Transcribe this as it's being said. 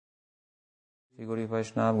श्री गौरी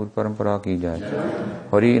वैष्णव गुरु परंपरा की जाए,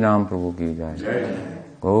 हरि नाम प्रभु की जाए,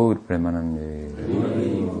 गौर प्रेमानंदे.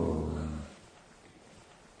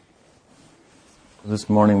 This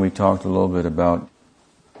morning we talked a little bit about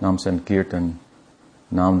Nam Sankirtan,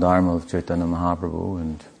 Nam Dharma of Chaitanya Mahaprabhu,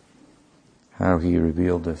 and how he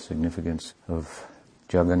revealed the significance of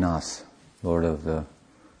Jagannath, Lord of the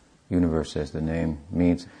universe, as the name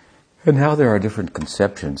means, and how there are different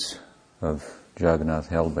conceptions of Jagannath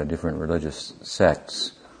held by different religious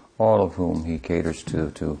sects, all of whom he caters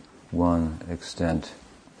to one extent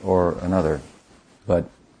or another. But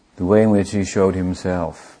the way in which he showed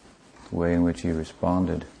himself, the way in which he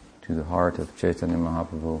responded to the heart of Chaitanya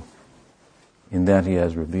Mahaprabhu, in that he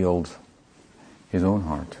has revealed his own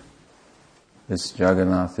heart. This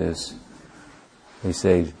Jagannath is, they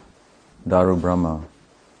say, Daru Brahma,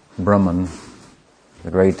 Brahman, the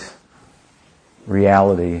great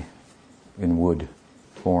reality in wood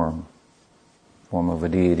form of a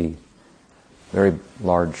deity, very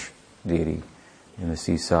large deity in the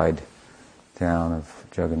seaside town of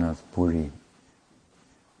Jagannath Puri.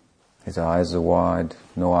 His eyes are wide,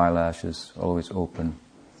 no eyelashes, always open,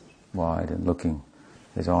 wide and looking.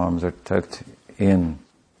 His arms are tucked in,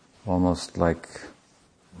 almost like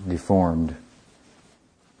deformed.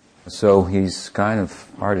 So he's kind of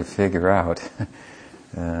hard to figure out.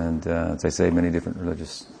 And as I say, many different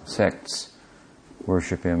religious sects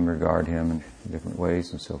worship him, regard him in different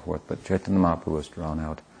ways and so forth. But Chaitanya Mahaprabhu has drawn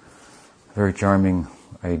out a very charming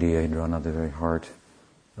idea, drawn out the very heart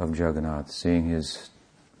of Jagannath, seeing his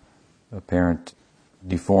apparent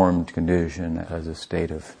deformed condition as a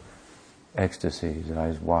state of ecstasy, his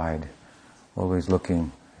eyes wide, always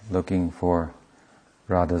looking for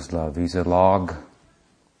Radha's love. He's a log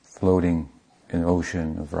floating in an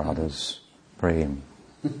ocean of Radha's prem.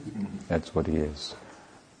 That's what he is.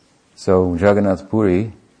 So Jagannath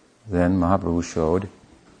Puri, then Mahaprabhu showed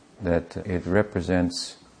that it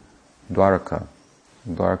represents Dwarka.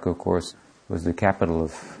 Dwarka, of course, was the capital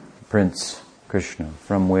of Prince Krishna,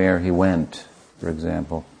 from where he went, for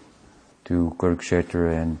example, to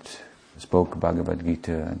Kurukshetra and spoke Bhagavad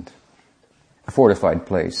Gita, and a fortified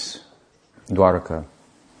place, Dwarka,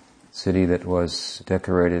 city that was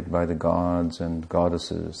decorated by the gods and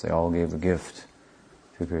goddesses. They all gave a gift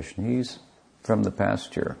to Krishna. He's from the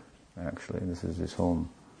pasture, actually. This is his home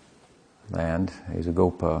land. He's a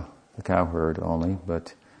gopa, a cowherd only,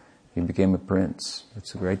 but he became a prince.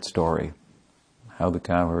 It's a great story, how the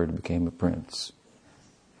cowherd became a prince.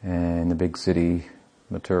 And the big city,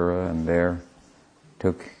 Mathura, and there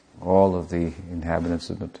took all of the inhabitants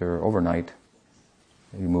of Mathura overnight.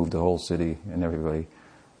 He moved the whole city and everybody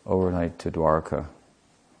overnight to Dwarka.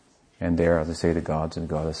 And there, as I say, the gods and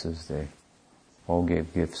goddesses, they all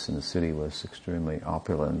gave gifts, and the city was extremely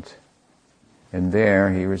opulent. And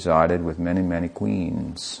there he resided with many, many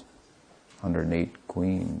queens, 108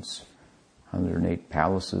 queens, 108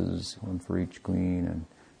 palaces, one for each queen, and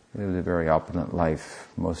he lived a very opulent life.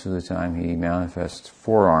 Most of the time he manifests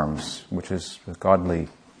four arms, which is a godly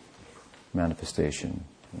manifestation,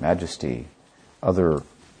 majesty,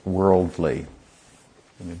 otherworldly.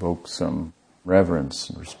 It evokes some reverence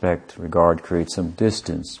and respect, regard, creates some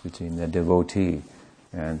distance between the devotee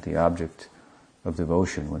and the object of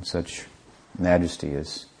devotion when such majesty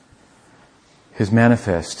is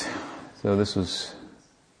manifest. So this was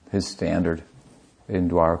his standard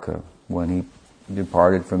in Dwarka. When he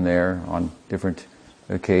departed from there on different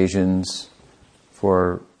occasions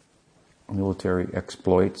for military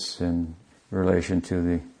exploits in relation to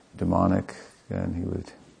the demonic, and he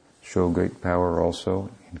would show great power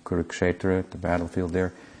also in Kurukshetra, at the battlefield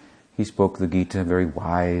there. He spoke the Gita, very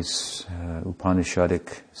wise,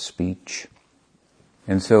 Upanishadic speech.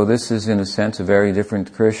 And so this is, in a sense, a very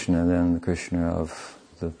different Krishna than the Krishna of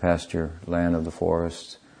the pasture land of the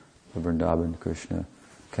forest, the Vrindavan Krishna,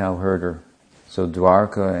 cowherder. So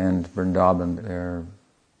Dwarka and Vrindavan, they're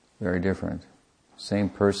very different. Same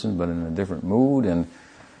person, but in a different mood, and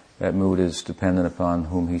that mood is dependent upon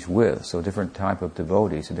whom he's with. So a different type of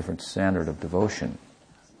devotees, a different standard of devotion,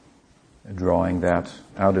 drawing that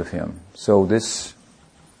out of him. So this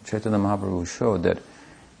Chaitanya Mahaprabhu showed that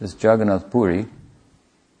this Jagannath Puri,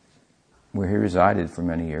 where he resided for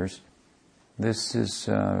many years, this is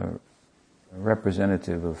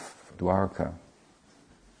representative of Dwarka.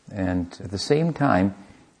 And at the same time,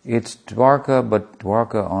 it's Dwarka, but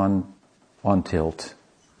Dwarka on tilt,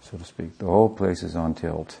 so to speak. The whole place is on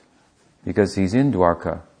tilt. Because he's in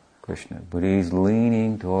Dwarka, Krishna, but he's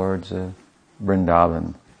leaning towards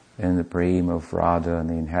Vrindavan and the prem of Radha and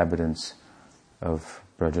the inhabitants of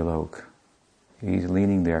Brajalok. He's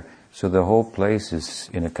leaning there. So the whole place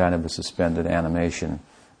is in a kind of a suspended animation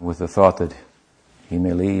with the thought that he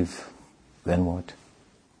may leave. Then what?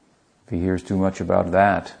 If he hears too much about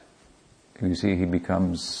that, you see, he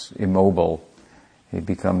becomes immobile. He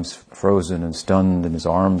becomes frozen and stunned in his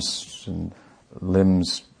arms and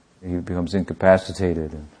limbs. He becomes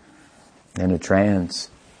incapacitated and in a trance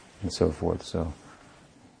and so forth. So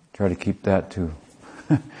try to keep that to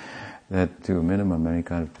that to a minimum, any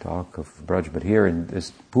kind of talk of Braj. But here in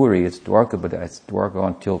this Puri, it's Dwarka, but it's Dwarka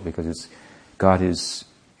on tilt because it's got his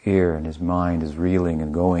ear and his mind is reeling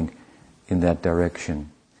and going in that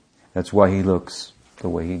direction. That's why he looks the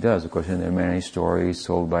way he does. Of course, and there are many stories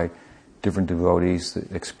told by different devotees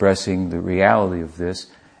expressing the reality of this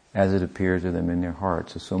as it appears to them in their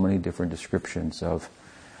hearts. So many different descriptions of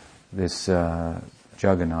this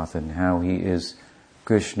Jagannath and how he is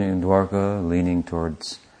Krishna in Dwarka, leaning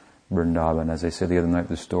towards Vrindavan. As I said the other night,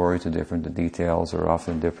 the stories are different, the details are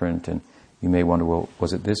often different, and you may wonder, well,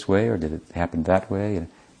 was it this way or did it happen that way? And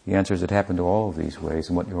the answer is it happened to all of these ways.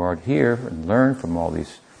 And what you are to hear and learn from all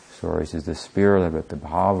these stories is the spirit of it, the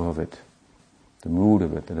bhava of it, the mood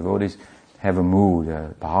of it. The devotees have a mood,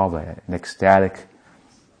 a bhava, an ecstatic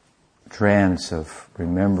trance of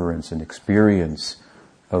remembrance and experience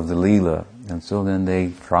of the Leela. And so then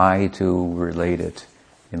they try to relate it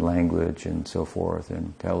in language and so forth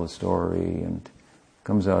and tell the story, and it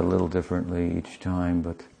comes out a little differently each time,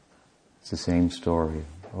 but it's the same story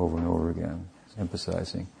over and over again,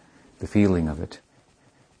 emphasizing the feeling of it.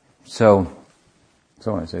 So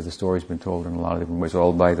I say the story's been told in a lot of different ways,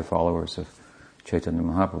 all by the followers of Chaitanya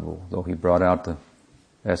Mahaprabhu. Though he brought out the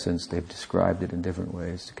essence, they've described it in different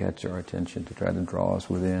ways to catch our attention, to try to draw us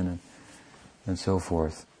within, and so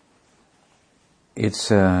forth.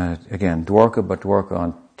 It's, again, Dwarka, but Dwarka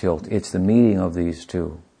on tilt. It's the meeting of these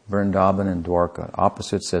two, Vrindavan and Dwarka,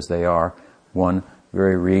 opposites as they are. One,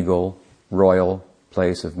 very regal, royal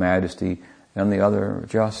place of majesty, and the other,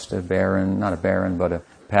 just a barren, not a barren, but a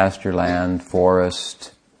pasture land,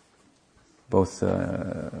 forest, both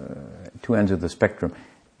two ends of the spectrum,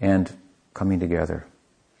 and coming together.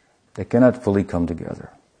 They cannot fully come together.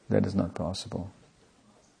 That is not possible.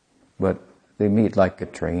 But they meet like a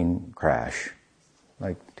train crash,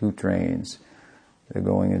 like two trains. They're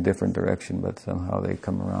going in a different direction, but somehow they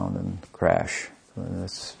come around and crash. So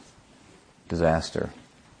that's disaster.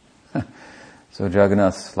 So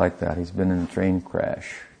Jagannath's like that. He's been in a train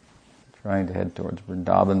crash, trying to head towards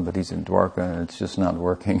Vrindavan, but he's in Dwarka and it's just not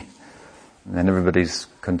working. And everybody's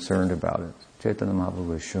concerned about it. Chaitanya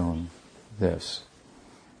Mahaprabhu has shown this.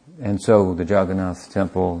 And so the Jagannath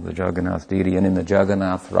temple, the Jagannath deity, and in the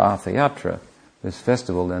Jagannath Ratha-yatra, this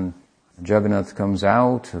festival, then Jagannath comes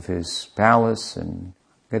out of his palace and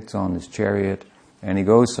gets on his chariot and he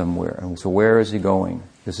goes somewhere. And so where is he going?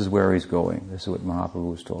 This is where he's going. This is what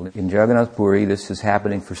Mahaprabhu was told. In Jagannath Puri, this is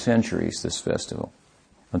happening for centuries, this festival.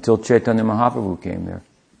 Until Chaitanya Mahaprabhu came there,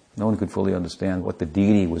 no one could fully understand what the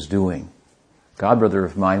deity was doing. A godbrother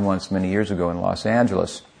of mine once, many years ago in Los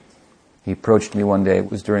Angeles, he approached me one day.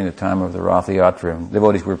 It was during the time of the Ratha-yatra.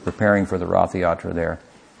 Devotees were preparing for the Ratha-yatra there.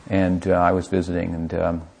 And I was visiting.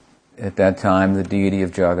 And at that time, the deity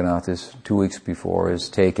of Jagannath is 2 weeks before, is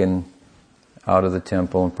taken out of the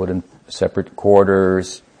temple and put in separate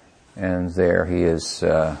quarters. And there he is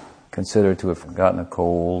considered to have gotten a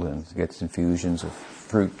cold and gets infusions of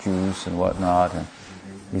fruit juice and whatnot. And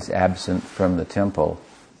he's absent from the temple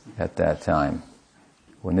at that time.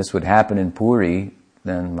 When this would happen in Puri,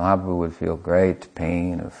 then Mahaprabhu would feel great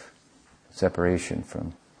pain of separation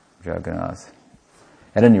from Jagannath.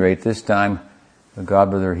 At any rate, this time, the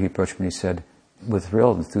godbrother, he approached me and he said, with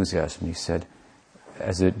real enthusiasm, he said,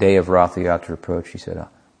 as the day of Ratha-yatra approached, he said,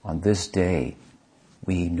 on this day,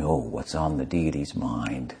 we know what's on the deity's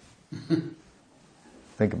mind.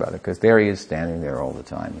 Think about it, because there he is standing there all the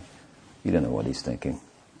time. You don't know what he's thinking.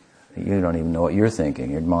 You don't even know what you're thinking.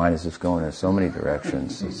 Your mind is just going in so many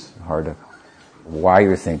directions. It's hard to why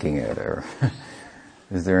you're thinking it, or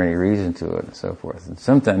is there any reason to it, and so forth. And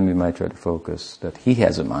sometimes we might try to focus that he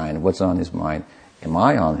has a mind. What's on his mind? Am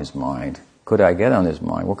I on his mind? Could I get on his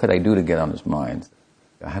mind? What could I do to get on his mind?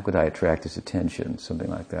 How could I attract his attention? Something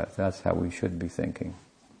like that. That's how we should be thinking.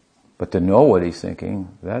 But to know what he's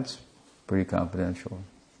thinking, that's pretty confidential.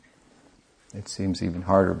 It seems even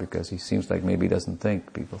harder because he seems like maybe he doesn't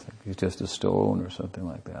think. People think he's just a stone or something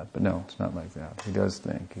like that. But no, it's not like that. He does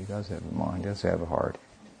think. He does have a mind. He does have a heart.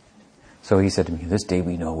 So he said to me, this day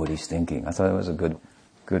we know what he's thinking. I thought it was a good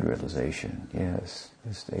realization. Yes,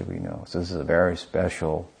 this day we know. So this is a very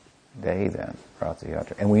special day then,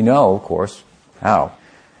 Ratha-yatra. And we know, of course, how?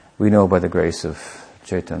 We know by the grace of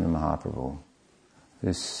Chaitanya Mahaprabhu.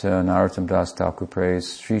 This Narottam Das Thakur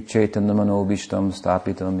prays, Sri Chaitanya Manobishtam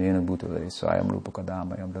Stapitam Yena Bhutale Swayam Rupa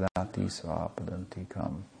Kadamayam Dadati Swapadanti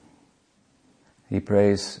Kam. He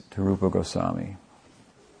prays to Rupa Goswami.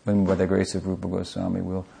 And by the grace of Rupa Goswami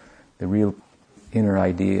will the real inner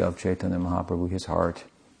idea of Chaitanya Mahaprabhu, his heart,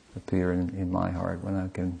 appear in my heart when I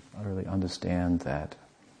can really understand that,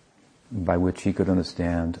 by which he could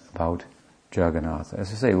understand about Jagannath.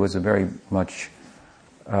 As I say, it was a very much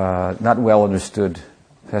not well understood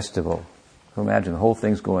festival. So imagine the whole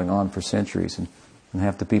thing's going on for centuries, and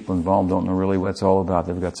half the people involved don't know really what it's all about.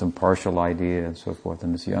 They've got some partial idea and so forth.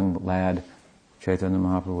 And this young lad, Chaitanya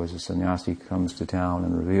Mahaprabhu, as a sannyasi, comes to town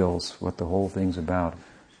and reveals what the whole thing's about.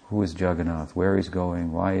 Who is Jagannath? Where he's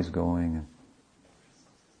going? Why he's going?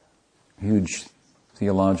 Huge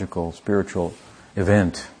theological, spiritual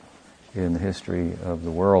event in the history of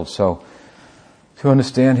the world. So, to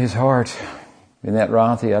understand his heart, in that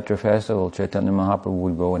Ratha-yatra festival, Chaitanya Mahaprabhu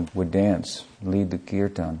would go and would dance, lead the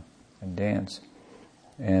kirtan and dance.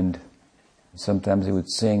 And sometimes he would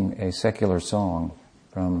sing a secular song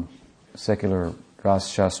from secular Ras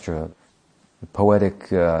Shastra, the poetic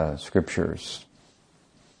scriptures.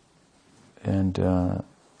 And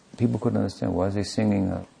people couldn't understand, why is he singing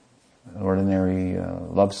an ordinary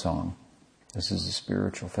love song? This is a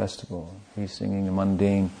spiritual festival. He's singing a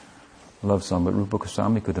mundane love song, but Rupa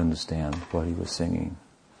Goswami could understand what he was singing,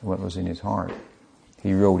 what was in his heart.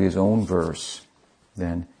 He wrote his own verse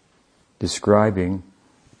then, describing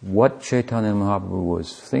what Chaitanya Mahaprabhu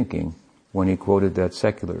was thinking when he quoted that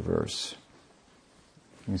secular verse.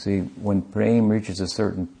 You see, when prema reaches a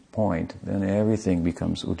certain point, then everything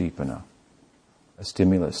becomes udipana, a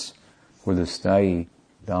stimulus for the sthayi,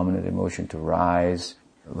 dominant emotion to rise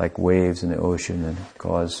like waves in the ocean and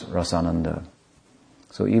cause rasananda.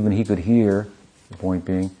 So even he could hear, the point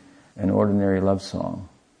being, an ordinary love song.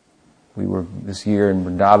 We were this year in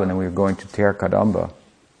Vrindavan and we were going to Ter Kadamba.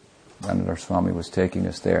 Anandar Swami was taking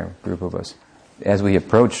us there, a group of us. As we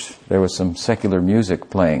approached, there was some secular music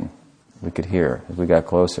playing. We could hear, as we got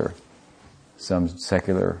closer, some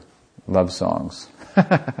secular love songs.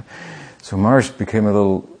 So Maharaj became a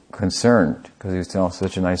little concerned, because he was telling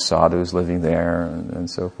such a nice sadhus living there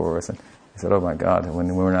and so forth. And he said, oh my God,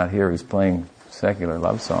 when we're not here, he's playing secular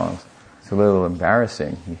love songs. It's a little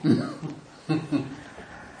embarrassing.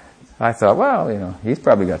 I thought, well, he's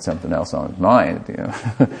probably got something else on his mind,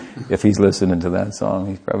 If he's listening to that song,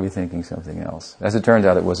 he's probably thinking something else. As it turns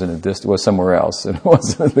out, it was somewhere else. It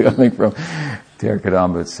wasn't coming from Ter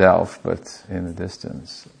Kadamba itself, but in the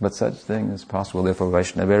distance. But such thing is possible. Therefore,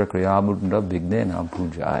 Vaishnavera Kriyamudra Vignena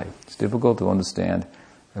Pujai. It's difficult to understand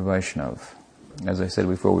the Vaishnav. As I said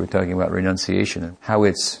before, we were talking about renunciation and how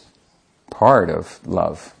it's part of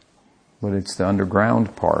love. But it's the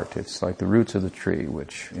underground part. It's like the roots of the tree,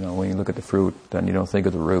 which, when you look at the fruit, then you don't think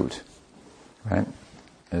of the root. Right?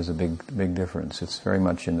 There's a big difference. It's very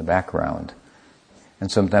much in the background. And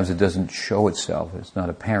sometimes it doesn't show itself. It's not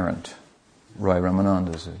apparent. Roy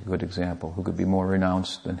Ramananda is a good example. Who could be more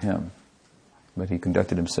renounced than him? But he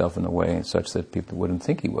conducted himself in a way such that people wouldn't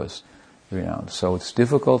think he was renounced. So it's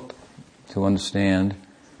difficult to understand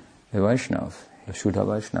the Vaishnav, the Shuddha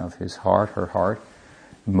Vaishnav, his heart, her heart.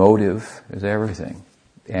 Motive is everything.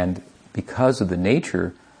 And because of the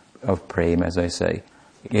nature of prema, as I say,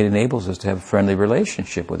 it enables us to have a friendly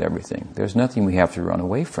relationship with everything. There's nothing we have to run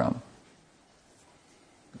away from.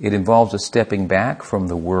 It involves us stepping back from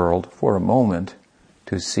the world for a moment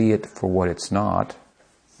to see it for what it's not,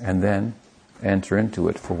 and then enter into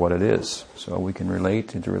it for what it is. So we can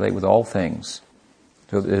relate with all things.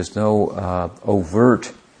 So there's no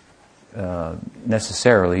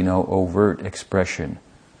necessarily no overt expression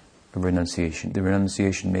of renunciation. The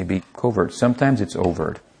renunciation may be covert. Sometimes it's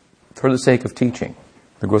overt, for the sake of teaching.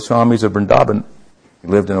 The Goswamis of Vrindavan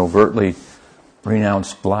lived an overtly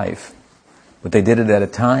renounced life, but they did it at a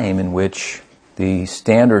time in which the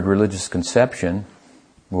standard religious conception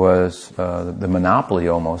was, the monopoly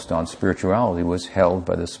almost on spirituality was held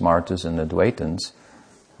by the Smartas and the Advaitins,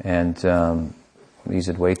 and these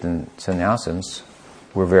Advaitin sannyasins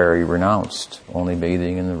were very renounced, only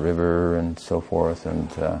bathing in the river and so forth,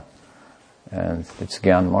 and it's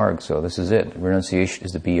Gyan Marg, so this is it. Renunciation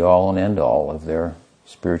is the be-all and end-all of their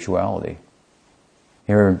spirituality.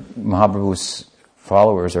 Here, Mahaprabhu's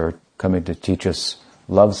followers are coming to teach us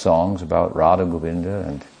love songs about Radha Govinda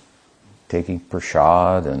and taking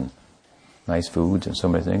prasad and nice foods and so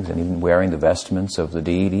many things, and even wearing the vestments of the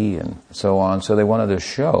deity and so on. So they wanted to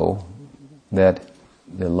show that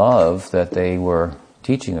the love that they were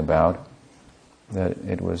teaching about, that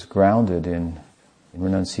it was grounded in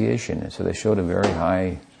renunciation. And so they showed a very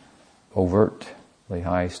high, overt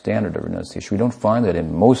high standard of renunciation. We don't find that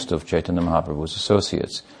in most of Chaitanya Mahaprabhu's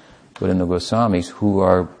associates, but in the Goswamis, who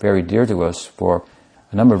are very dear to us for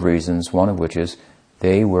a number of reasons, one of which is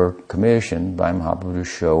they were commissioned by Mahaprabhu to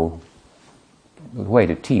show the way,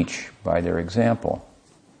 to teach by their example.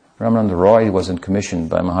 Ramananda Roy wasn't commissioned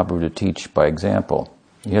by Mahaprabhu to teach by example.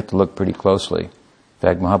 You have to look pretty closely. In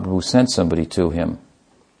fact, Mahaprabhu sent somebody to him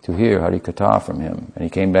to hear Harikatha from him, and he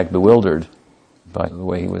came back bewildered by the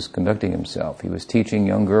way he was conducting himself. He was teaching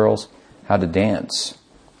young girls how to dance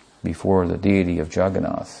before the deity of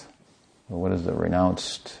Jagannath. Well, what does the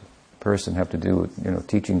renounced person have to do with,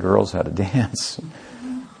 teaching girls how to dance?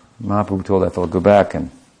 Mahaprabhu told that fellow, go back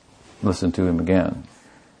and listen to him again.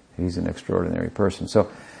 He's an extraordinary person.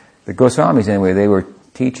 So the Goswamis, anyway, they were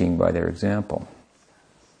teaching by their example.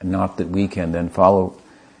 And not that we can then follow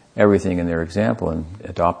everything in their example and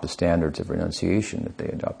adopt the standards of renunciation that they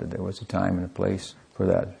adopted. There was a time and a place for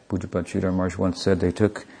that. Pujapad Sridhar Maharaj once said they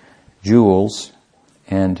took jewels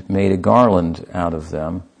and made a garland out of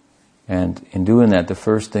them. And in doing that, the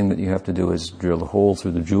first thing that you have to do is drill a hole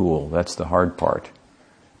through the jewel. That's the hard part.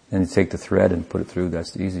 And you take the thread and put it through.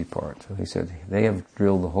 That's the easy part. So he said, they have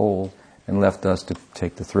drilled the hole and left us to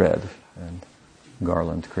take the thread and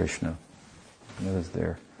garland Krishna. And that is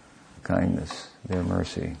their kindness, their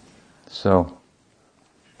mercy. So,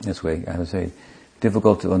 this way, I would say,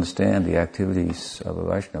 difficult to understand the activities of a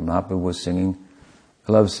Vaishnava. Mahaprabhu was singing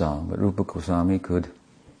a love song, but Rupa Goswami could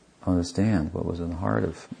understand what was in the heart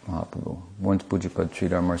of Mahaprabhu. Once Pujapad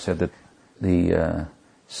Sridhar Maharaj said that the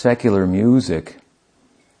secular music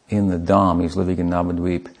in the Dham, he's living in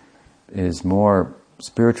Navadvip, is more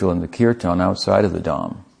spiritual than the kirtan outside of the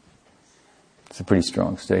Dham. It's a pretty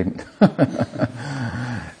strong statement.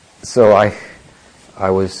 So I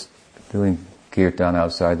was doing kirtan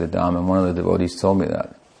outside the Dham, and one of the devotees told me that.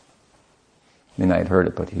 I mean, I had heard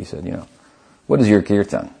it, but he said, what is your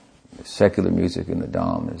kirtan? Secular music in the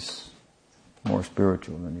Dham is more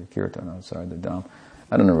spiritual than your kirtan outside the Dham.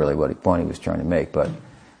 I don't know really what point he was trying to make, but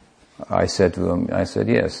I said to him,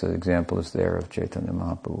 yes, the example is there of Chaitanya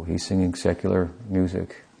Mahaprabhu. He's singing secular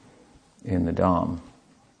music in the Dham.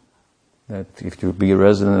 That if you be a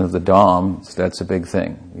resident of the Dham, that's a big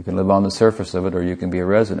thing. You can live on the surface of it, or you can be a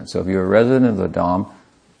resident. So if you're a resident of the Dham,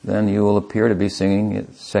 then you will appear to be singing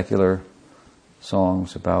secular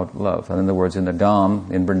songs about love. In other words, in the Dham,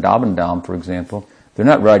 in Vrindavan Dham, for example, they're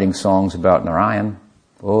not writing songs about Narayan.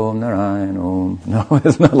 Om Narayan, Om. No,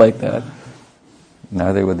 it's not like that.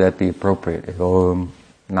 Neither would that be appropriate. Om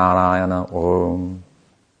Narayana, Om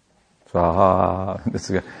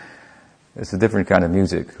Swaha. It's a different kind of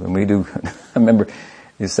music. When we do, I remember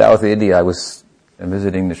in South India, I was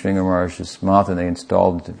visiting the Sringar Maharaj's Math, and they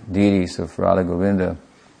installed deities of Radha Govinda,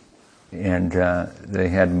 and they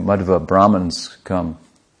had Madhva Brahmins come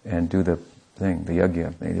and do the thing, the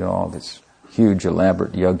yajna. They did all this huge,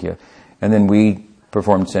 elaborate yajna. And then we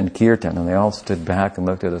performed Sankirtan, and they all stood back and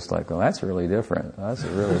looked at us like, oh, that's really different. That's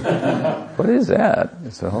really, what is that?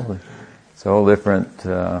 It's a whole different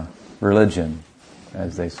religion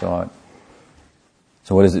as they saw it.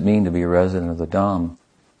 So what does it mean to be a resident of the Dham?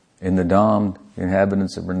 In the Dham, the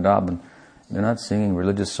inhabitants of Vrindavan, they're not singing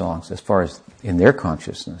religious songs as far as in their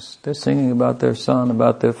consciousness. They're singing about their son,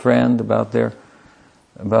 about their friend, about their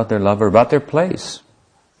lover, about their place,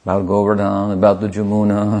 about Govardhan, about the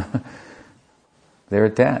Jamuna. They're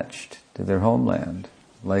attached to their homeland,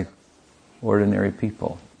 like ordinary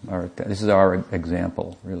people. This is our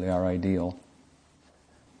example, really our ideal.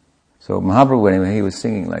 So Mahaprabhu, anyway, he was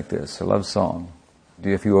singing like this, a love song.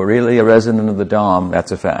 If you are really a resident of the Dham,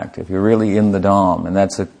 that's a fact. If you're really in the Dham, and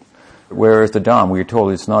where is the Dham? We are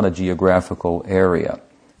told it's not a geographical area.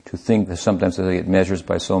 To think that sometimes it measures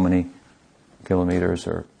by so many kilometers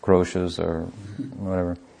or kroshas or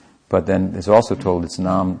whatever. But then it's also told it's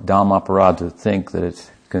Dham aparad, to think that it's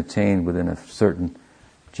contained within a certain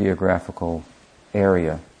geographical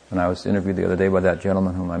area. When I was interviewed the other day by that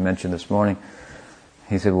gentleman whom I mentioned this morning,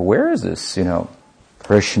 he said, well, where is this,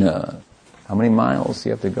 Krishna? How many miles do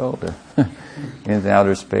you have to go to into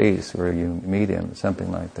outer space where you meet him?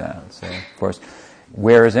 Something like that. So, of course,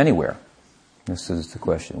 where is anywhere? This is the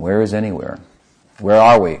question. Where is anywhere? Where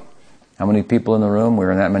are we? How many people in the room?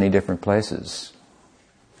 We're in that many different places,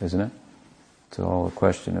 isn't it? It's all a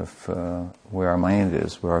question of where our mind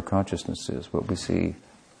is, where our consciousness is, what we see,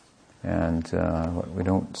 and what we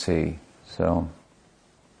don't see. So,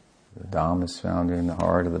 the Dham is found in the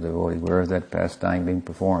heart of the devotee. Where is that pastime being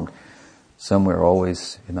performed? Somewhere,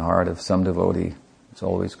 always in the heart of some devotee. It's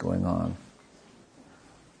always going on.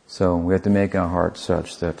 So we have to make our heart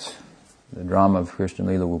such that the drama of Krishna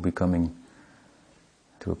Lila will be coming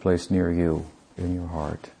to a place near you, in your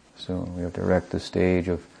heart. So we have to erect the stage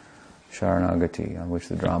of Sharanagati on which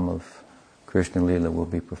the drama of Krishna Lila will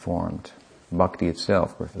be performed. Bhakti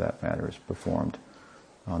itself, or for that matter, is performed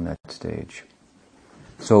on that stage.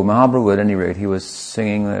 So Mahaprabhu, at any rate, he was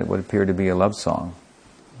singing what appeared to be a love song.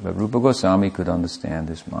 But Rupa Goswami could understand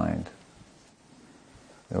his mind.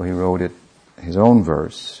 So he wrote his own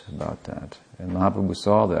verse about that. And Mahaprabhu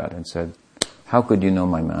saw that and said, "How could you know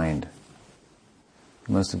my mind?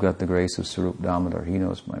 You must have got the grace of Sarup Damodar. He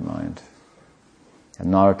knows my mind."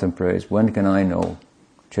 And Narottam prays, "When can I know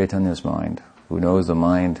Chaitanya's mind, who knows the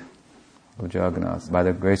mind of Jagannath? By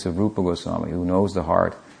the grace of Rupa Goswami, who knows the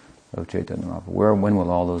heart of Chaitanya Mahaprabhu. When will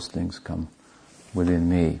all those things come within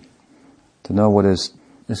me? To know what is,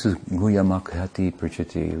 this is Guhyamakhati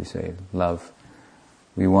Prachiti, we say, love.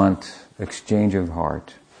 We want exchange of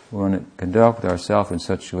heart. We want to conduct ourselves in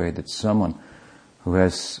such a way that someone who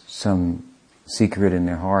has some secret in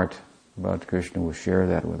their heart about Krishna will share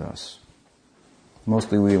that with us.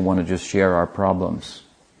 Mostly we want to just share our problems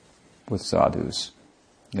with sadhus,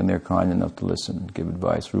 and they're kind enough to listen and give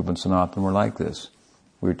advice. Rupa and Sanatana were like this.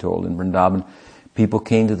 We were told in Vrindavan, people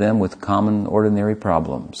came to them with common, ordinary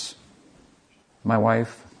problems. My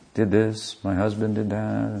wife did this, my husband did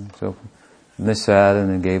that, and so forth. And they sat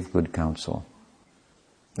and they gave good counsel.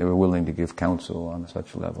 They were willing to give counsel on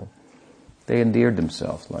such a level. They endeared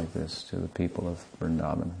themselves like this to the people of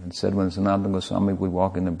Vrindavan. And said when Sanatana Goswami would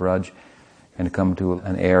walk in the Braj and come to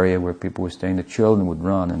an area where people were staying, the children would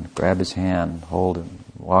run and grab his hand, hold him,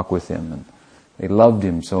 walk with him. And they loved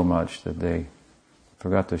him so much that they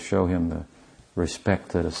forgot to show him the respect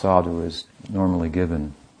that a sadhu is normally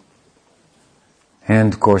given.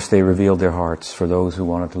 And of course they revealed their hearts for those who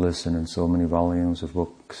wanted to listen, in so many volumes of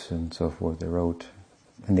books and so forth they wrote,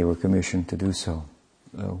 and they were commissioned to do so.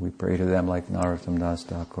 So we pray to them like Narottam Das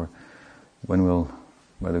Thakur, when will,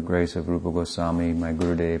 by the grace of Rupa Goswami, my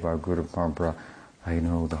Gurudev, our Guru Parampara, I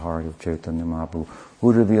know the heart of Chaitanya Mahaprabhu,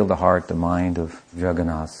 who revealed the heart, the mind of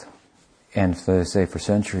Jagannath. And they say for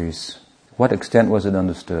centuries, what extent was it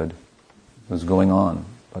understood? It was going on,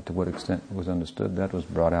 but to what extent it was understood, that was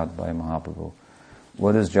brought out by Mahaprabhu.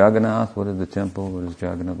 What is Jagannath? What is the temple? What is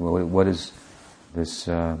Jagannath? What is this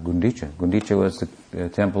Gundicha? Gundicha was the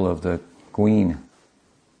temple of the queen,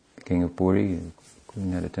 the king of Puri. The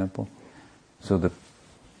queen had a temple. So the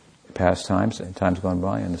past times gone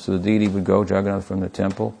by, and so the deity would go, Jagannath, from the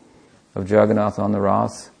temple of Jagannath on the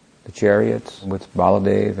Rath, the chariot with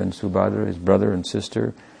Baladev and Subhadra, his brother and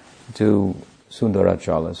sister, to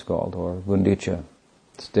Sundarachala, it's called, or Gundicha.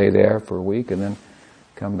 Stay there for a week and then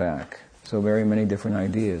come back. So very many different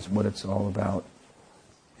ideas, what it's all about.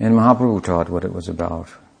 And Mahaprabhu taught what it was about.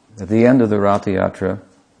 At the end of the Ratha-yatra,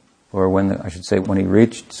 or when he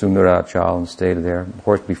reached Sundarachala and stayed there, of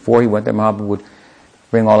course before he went there, Mahaprabhu would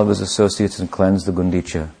bring all of his associates and cleanse the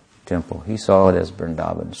Gundicha temple. He saw it as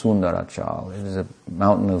Vrindavan, Sundarachala. It is a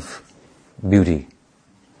mountain of beauty.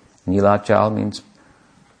 Nilachal means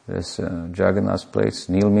this Jagannath's place.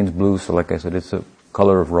 Nil means blue, so like I said, it's a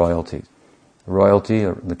color of royalty. Royalty,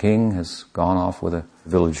 or the king, has gone off with a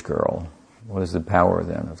village girl. What is the power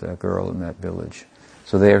then of that girl in that village?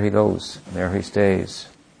 So there he goes, there he stays.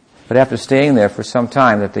 But after staying there for some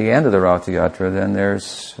time, at the end of the Ratha-yatra, then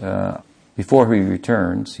there's, before he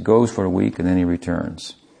returns, he goes for a week and then he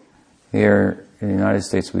returns. Here in the United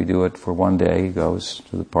States we do it for one day, he goes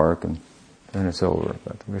to the park and then it's over.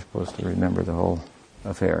 But we're supposed to remember the whole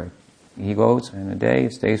affair. He goes in a day,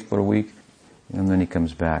 stays for a week, and then he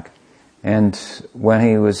comes back. And when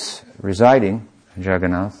he was residing in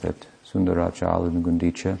Jagannath at Sundarachala in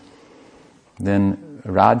Gundicha, then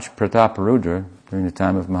Raj Prataparudra, during the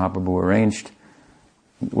time of Mahaprabhu, arranged,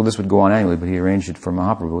 well this would go on annually, but he arranged it for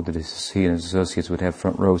Mahaprabhu that he and his associates would have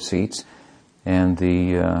front row seats, and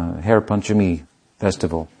the Har Panchami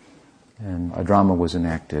festival, and a drama was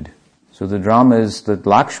enacted. So the drama is that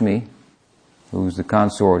Lakshmi, who's the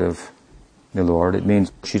consort of the Lord, it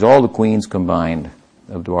means she's all the queens combined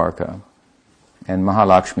of Dwarka, and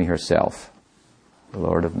Mahalakshmi herself, the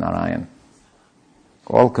Lord of Narayan,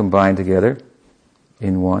 all combined together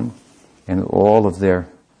in one, and all of their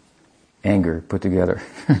anger put together.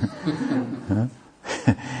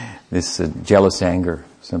 This jealous anger,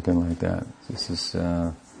 something like that. This is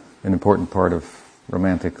an important part of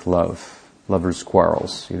romantic love, lovers'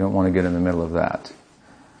 quarrels. You don't want to get in the middle of that.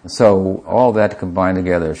 So all that combined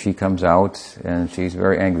together, she comes out and she's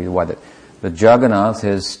very angry with it. But Jagannath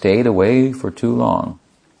has stayed away for too long.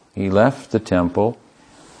 He left the temple,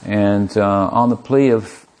 and on the plea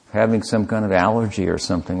of having some kind of allergy or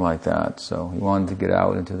something like that. So he wanted to get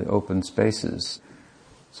out into the open spaces.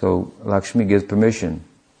 So Lakshmi gives permission.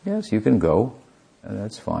 Yes, you can go.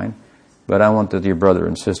 That's fine. But I want that your brother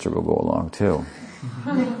and sister will go along too.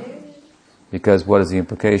 Because what is the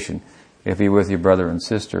implication? If you're with your brother and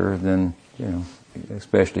sister, then,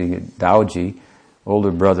 especially Daoji,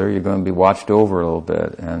 older brother, you're going to be watched over a little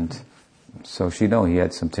bit. And so she knew he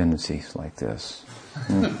had some tendencies like this.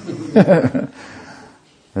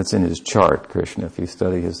 That's in his chart, Krishna. If you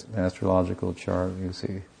study his astrological chart, you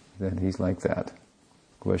see that he's like that.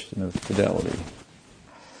 Question of fidelity.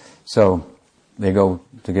 So they go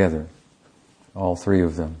together, all three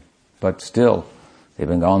of them. But still, they've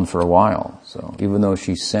been gone for a while. So even though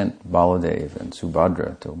she sent Baladev and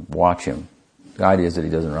Subhadra to watch him, the idea is that he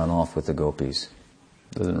doesn't run off with the gopis.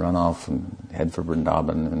 Doesn't run off and head for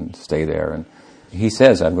Vrindavan and stay there. And he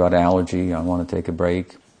says, I've got allergy, I want to take a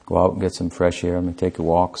break, go out and get some fresh air, I'm going to take a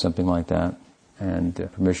walk, something like that. And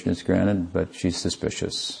permission is granted, but she's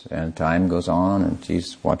suspicious. And time goes on, and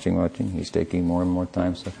she's watching. He's taking more and more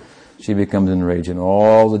time. So she becomes enraged. And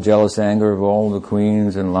all the jealous anger of all the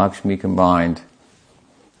queens and Lakshmi combined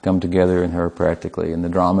come together in her practically. And the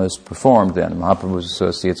drama is performed then. Mahaprabhu's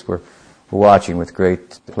associates were watching with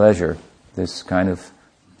great pleasure this kind of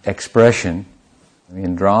expression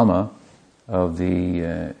in drama of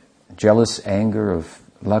the jealous anger of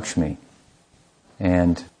Lakshmi.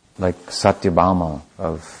 And like Satyabhama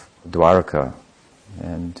of Dwarka,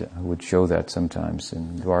 and I would show that sometimes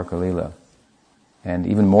in Dwarka Leela. And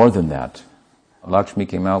even more than that, Lakshmi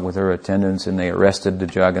came out with her attendants and they arrested the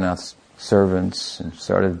Jagannath's servants and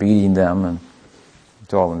started beating them, and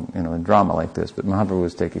it's all in drama like this. But Mahaprabhu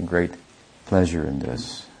was taking great pleasure in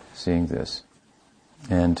this, seeing this.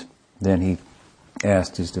 And then he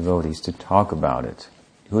asked his devotees to talk about it.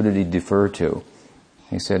 Who did he defer to?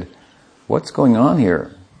 He said, what's going on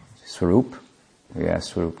here? Swarup? He asked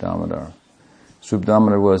Swarup Damodar. Swarup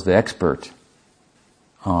Damodar was the expert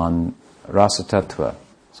on Ratha-yatra,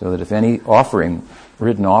 so that if any offering,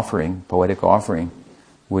 written offering, poetic offering,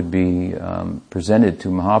 would be presented to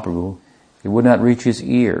Mahaprabhu, it would not reach his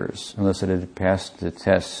ears unless it had passed the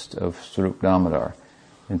test of Swarup Damodar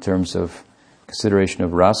in terms of consideration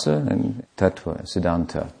of rasa and tattva,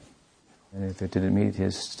 siddhanta. And if it didn't meet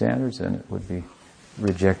his standards, then it would be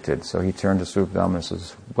rejected. So he turned to Swarup Damodar and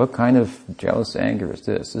says, what kind of jealous anger is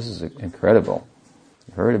this? This is incredible.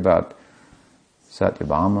 You heard about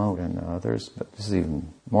Satyabhama and others, but this is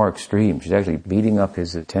even more extreme. She's actually beating up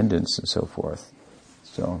his attendants and so forth.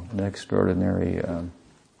 So an extraordinary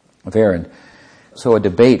affair. And so a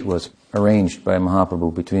debate was arranged by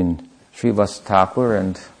Mahaprabhu between Srivas Thakur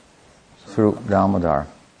and Swarup Damodar.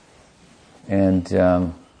 And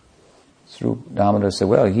Swarup Damodar said,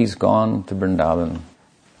 well, he's gone to Vrindavan.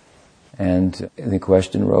 And the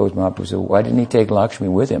question arose, Mahaprabhu said, why didn't he take Lakshmi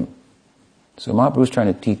with him? So Mahaprabhu was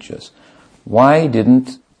trying to teach us, why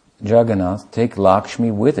didn't Jagannath take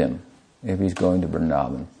Lakshmi with him if he's going to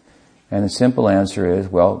Vrindavan? And the simple answer is,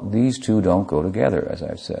 well, these two don't go together, as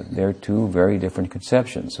I've said. They're two very different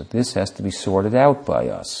conceptions. So this has to be sorted out by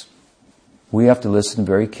us. We have to listen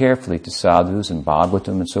very carefully to sadhus and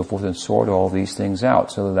Bhagavatam and so forth and sort all these things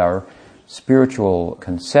out so that our spiritual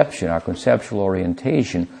conception, our conceptual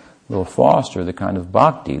orientation will foster the kind of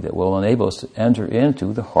bhakti that will enable us to enter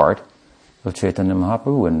into the heart of Chaitanya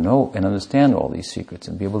Mahaprabhu and know and understand all these secrets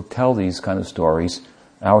and be able to tell these kind of stories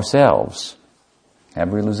ourselves,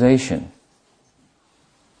 have realization.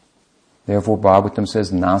 Therefore, Bhagavatam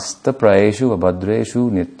says, Nasta praeshu abhadreshu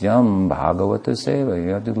nityam bhagavata seva.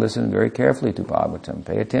 You have to listen very carefully to Bhagavatam.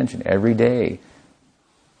 Pay attention every day.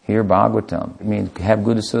 Hear Bhagavatam. I mean, have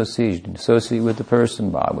good association. Associate with the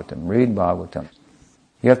person Bhagavatam. Read Bhagavatam.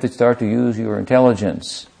 You have to start to use your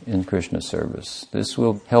intelligence in Krishna service. This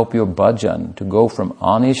will help your bhajan to go from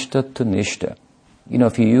anishta to nishta.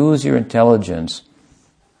 If you use your intelligence,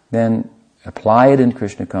 then apply it in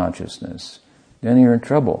Krishna consciousness, then you're in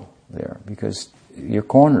trouble there because you're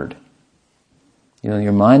cornered.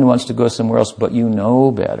 Your mind wants to go somewhere else, but you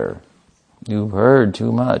know better. You've heard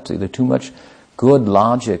too much. There's too much good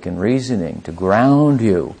logic and reasoning to ground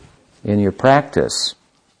you in your practice.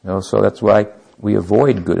 So that's why we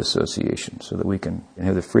avoid good association, so that we can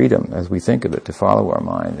have the freedom, as we think of it, to follow our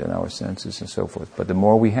mind and our senses and so forth. But the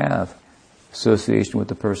more we have association with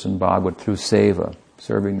the person Bhagavad through seva,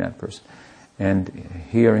 serving that person, and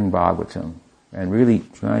hearing Bhagavatam, and really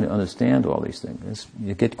trying to understand all these things,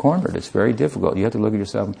 you get cornered. It's very difficult. You have to look at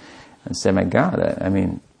yourself and say, my God,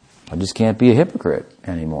 I just can't be a hypocrite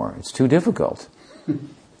anymore. It's too difficult.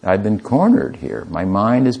 I've been cornered here. My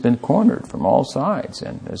mind has been cornered from all sides,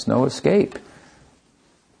 and there's no escape.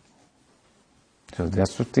 So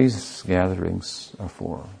that's what these gatherings are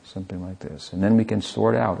for, something like this. And then we can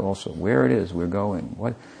sort out also where it is we're going.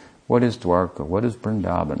 What is Dwarka? What is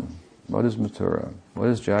Vrindavan? What is Mathura? What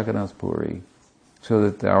is Jagannath Puri? So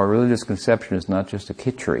that our religious conception is not just a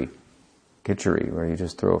kitchery, where you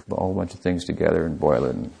just throw a whole bunch of things together and boil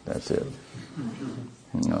it and that's it.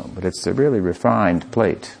 No, but it's a really refined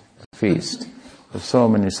plate, feast, with so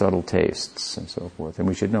many subtle tastes and so forth. And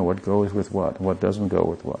we should know what goes with what doesn't go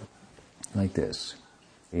with what. Like this.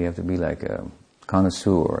 You have to be like a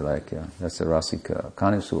connoisseur, that's a rasika,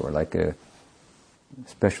 connoisseur, like a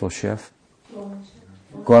special chef.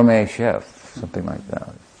 Gourmet chef, something like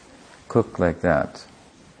that. Cook like that.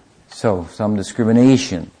 So, some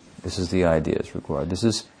discrimination. This is the idea is required. This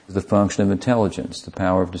is the function of intelligence, the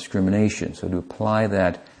power of discrimination. So to apply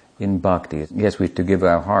that in bhakti, yes, we have to give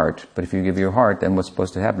our heart, but if you give your heart, then what's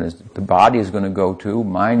supposed to happen is the body is going to go too,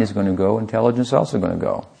 mind is going to go, intelligence is also going to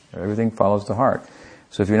go. Everything follows the heart.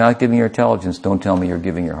 So if you're not giving your intelligence, don't tell me you're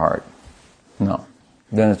giving your heart. No.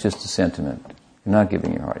 Then it's just a sentiment. You're not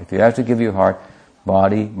giving your heart. If you have to give your heart,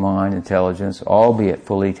 body, mind, intelligence, albeit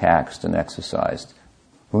fully taxed and exercised.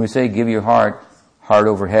 When we say give your heart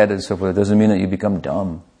over head and so forth, it doesn't mean that you become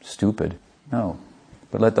dumb, stupid. No.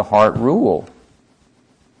 But let the heart rule.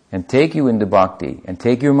 And take you into bhakti. And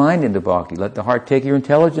take your mind into bhakti. Let the heart take your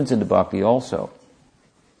intelligence into bhakti also.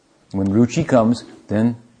 When ruchi comes,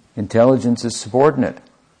 then intelligence is subordinate.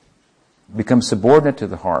 Becomes subordinate to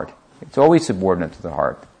the heart. It's always subordinate to the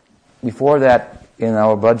heart. Before that, in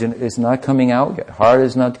our bhajan, it's not coming out yet. Heart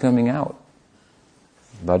is not coming out.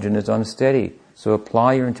 Bhajan is unsteady. So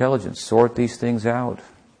apply your intelligence. Sort these things out.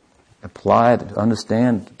 Apply it.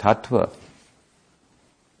 Understand tattva.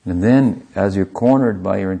 And then, as you're cornered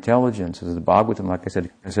by your intelligence, as the Bhagavatam, like I said,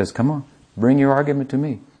 it says, come on, bring your argument to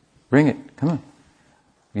me. Bring it. Come on.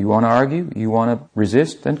 You want to argue? You want to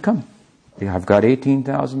resist? Then come. I've got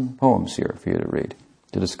 18,000 poems here for you to read,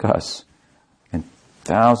 to discuss. And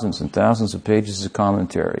thousands of pages of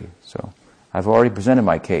commentary. So, I've already presented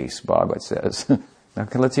my case, Bhagavat says. Now,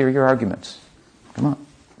 let's hear your arguments. Come on,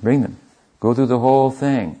 bring them. Go through the whole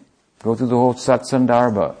thing. Go through the whole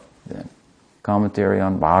Satsandarbha, then. Commentary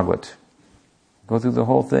on Bhagavat. Go through the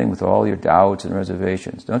whole thing with all your doubts and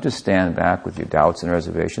reservations. Don't just stand back with your doubts and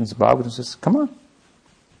reservations. The Bhagavatam says, come on,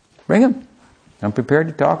 bring them. I'm prepared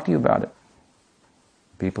to talk to you about it.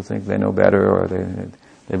 People think they know better or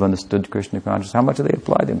they've understood Krishna consciousness. How much do they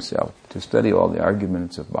apply themselves to study all the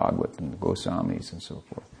arguments of Bhagavat and the Goswamis and so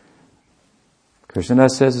forth?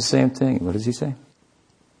 Krishnadas says the same thing. What does he say?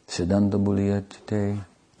 Siddhanta buliyate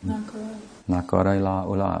nakaraila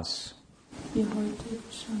ulas. He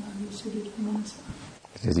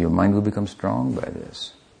says your mind will become strong by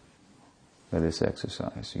this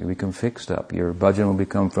exercise. You become fixed up. Your bhajan will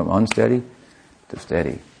become from unsteady to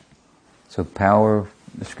steady. So power,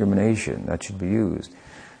 discrimination, that should be used.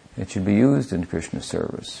 It should be used in Krishna's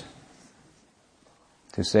service.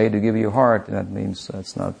 To say to give your heart, that means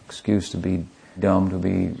that's not an excuse to be dumb, to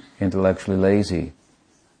be intellectually lazy.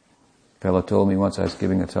 A fellow told me once, I was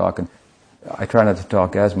giving a talk, and I try not to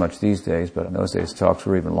talk as much these days, but in those days talks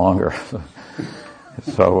were even longer.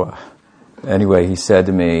 So anyway, he said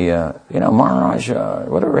to me, Maharaj,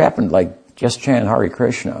 whatever happened, just chant Hare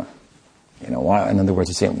Krishna. Why? In other words,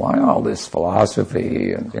 he's saying, why all this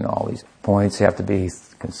philosophy and all these points have to be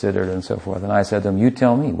considered and so forth? And I said to him, you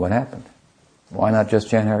tell me what happened. Why not just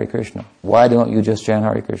chant Hare Krishna? Why don't you just chant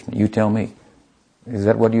Hare Krishna? You tell me. Is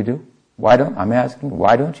that what you do? I'm asking,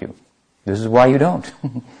 why don't you? This is why you don't.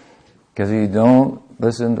 Because you don't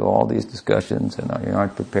listen to all these discussions and you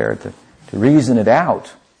aren't prepared to reason it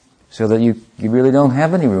out so that you really don't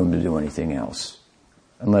have any room to do anything else.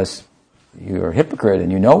 Unless you're a hypocrite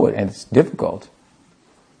and you know it and it's difficult.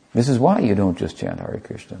 This is why you don't just chant Hare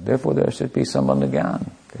Krishna. Therefore there should be some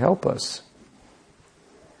Gyan to help us.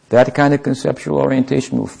 That kind of conceptual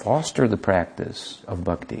orientation will foster the practice of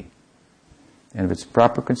bhakti. And if it's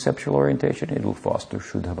proper conceptual orientation, it will foster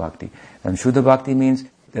Shuddha Bhakti. And Shuddha Bhakti means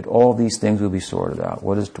that all these things will be sorted out.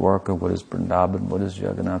 What is Dwarka? What is Vrindavan? What is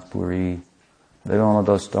Jagannath Puri? They don't all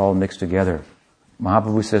just all mixed together.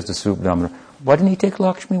 Mahaprabhu says to Swarup Damodar, why didn't he take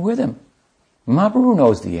Lakshmi with him? Mahaprabhu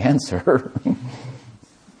knows the answer.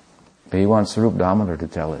 But he wants Swarup Damodar to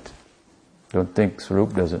tell it. Don't think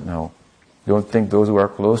Swarup doesn't know. Don't think those who are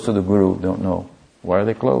close to the Guru don't know. Why are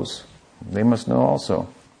they close? They must know also.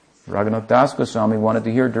 Raghunath Das Goswami wanted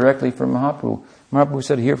to hear directly from Mahaprabhu. Mahaprabhu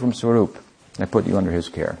said, hear from Swarup. I put you under his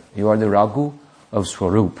care. You are the Raghu of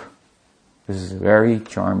Swarup. This is a very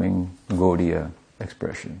charming Gaudiya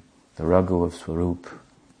expression. The Raghu of Swarup,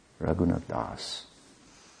 Raghunath Das.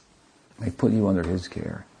 I put you under his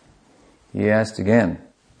care. He asked again,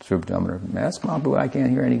 Swarup Damodar, ask Mahaprabhu, I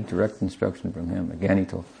can't hear any direct instruction from him. Again he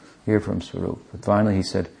told, hear from Swarup. But finally he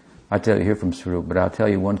said, I tell you, hear from Swarup, but I'll tell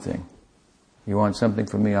you one thing. You want something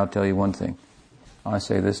from me, I'll tell you one thing. I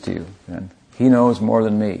say this to you, and he knows more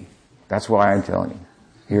than me. That's why I'm telling you.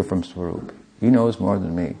 Hear from Swarup. He knows more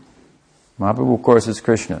than me. Mahaprabhu, of course, is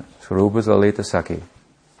Krishna. Swarup is Lalita Sakhi.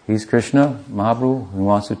 He's Krishna, Mahaprabhu, who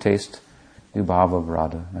wants to taste the bhava of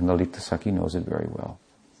Radha, and Lalita Sakhi knows it very well.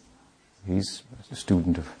 He's a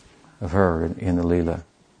student of her in the Leela.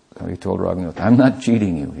 So he told Raghunath, I'm not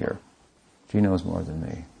cheating you here. She knows more than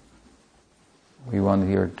me. We want to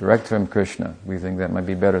hear direct from Krishna. We think that might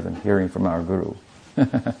be better than hearing from our Guru.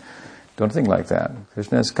 Don't think like that.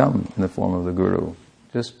 Krishna has come in the form of the Guru,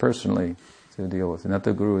 just personally to deal with. Not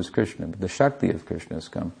the Guru is Krishna, but the Shakti of Krishna has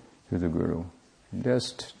come through the Guru.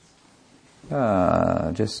 Just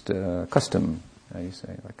custom, how do you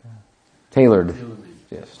say, like tailored.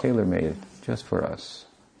 Yes, tailor-made, just for us.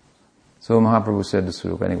 So Mahaprabhu said to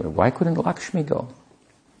Swarup, anyway, why couldn't Lakshmi go?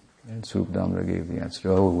 And Swarup Damodar gave the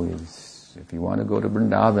answer, if you want to go to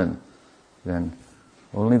Vrindavan, then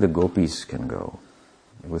only the gopis can go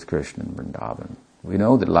with Krishna in Vrindavan. We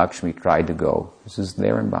know that Lakshmi tried to go. This is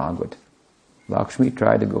there in Bhagavad. Lakshmi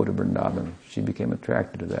tried to go to Vrindavan. She became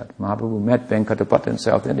attracted to that. Mahaprabhu met Venkatapata in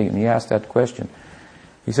South India and he asked that question.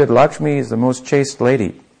 He said, Lakshmi is the most chaste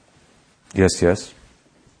lady. Yes,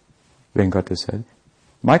 Venkata said.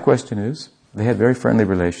 My question is, they had a very friendly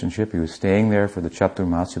relationship. He was staying there for the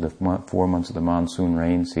Chaturmasya, the 4 months of the monsoon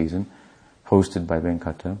rain season, hosted by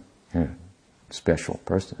Venkata. Special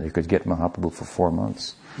person. They could get Mahaprabhu for 4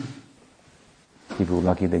 months. People were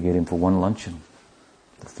lucky they get him for one luncheon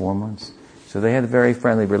for 4 months. So they had a very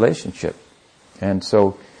friendly relationship. And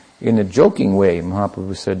so, in a joking way,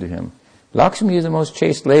 Mahaprabhu said to him, Lakshmi is the most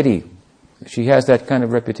chaste lady. She has that kind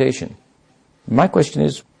of reputation. My question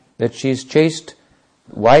is that she's chaste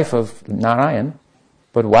wife of Narayan,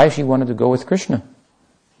 but why she wanted to go with Krishna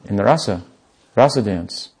in the rasa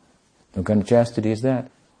dance. What kind of chastity is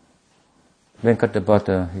that?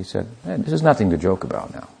 Venkatapata, he said, this is nothing to joke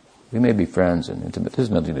about now. We may be friends and intimate. This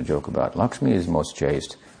is nothing to joke about. Lakshmi is most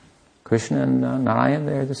chaste. Krishna and Narayan,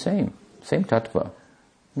 they're the same tattva.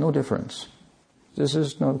 No difference. This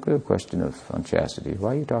is no good question of unchastity.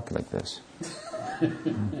 Why are you talking like this?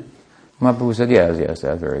 Mahaprabhu said, yes,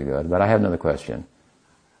 that's very good. But I have another question.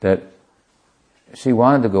 That she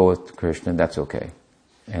wanted to go with Krishna, that's okay,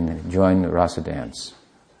 and join the rasa dance.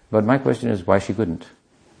 But my question is why she couldn't.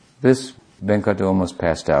 This, Venkata almost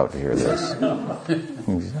passed out to hear this.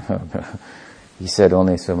 He said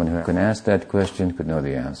only someone who can ask that question could know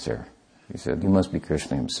the answer. He said, you must be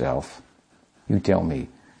Krishna himself. You tell me.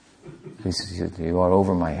 He said, you are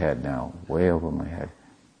over my head now, way over my head,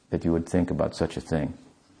 that you would think about such a thing.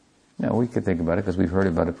 Now, we could think about it because we've heard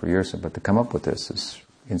about it for years, but to come up with this is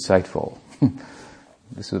insightful.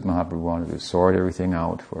 This is what Mahaprabhu wanted to do, sort everything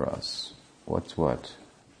out for us. What's what?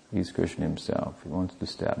 He's Krishna himself. He wants to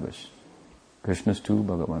establish Krishna's tu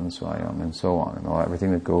Bhagavan Swayam, and so on, and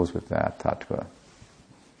everything that goes with that, tattva.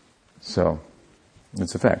 So,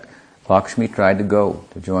 it's a fact. Lakshmi tried to go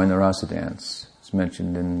to join the rasa dance. It's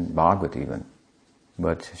mentioned in Bhagavad even.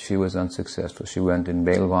 But she was unsuccessful. She went in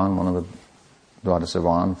Belvan, one of the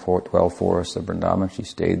Dwadasavan, 12 forests of Vrindavan. She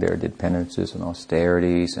stayed there, did penances and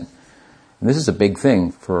austerities. And this is a big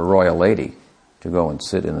thing for a royal lady, to go and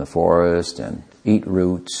sit in the forest and eat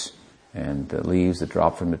roots and the leaves that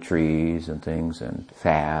drop from the trees and things, and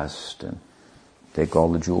fast and take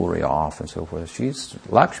all the jewelry off and so forth. She's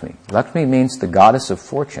Lakshmi. Lakshmi means the goddess of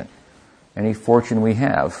fortune. Any fortune we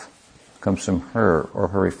have comes from her, or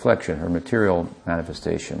her reflection, her material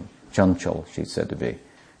manifestation. Chanchal, she's said to be,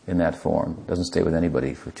 in that form. Doesn't stay with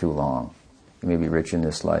anybody for too long. You may be rich in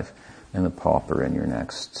this life and the pauper in your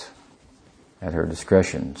next, at her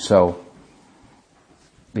discretion. So,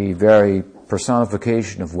 the very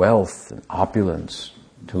personification of wealth and opulence,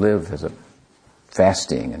 to live as a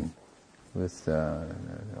fasting and with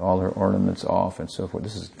all her ornaments off and so forth.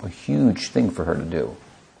 This is a huge thing for her to do.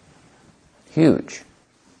 Huge.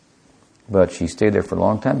 But she stayed there for a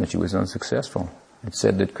long time and she was unsuccessful. It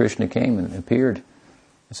said that Krishna came and appeared.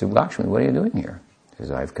 I said, Lakshmi, what are you doing here? He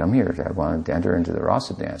says, I've come here. I wanted to enter into the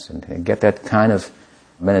rasa dance and get that kind of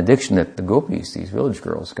benediction that the gopis, these village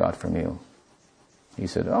girls, got from you. He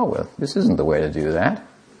said, oh, well, this isn't the way to do that.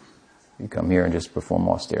 You come here and just perform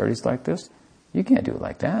austerities like this? You can't do it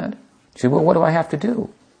like that. She said, well, what do I have to do?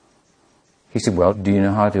 He said, well, do you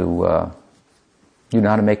know how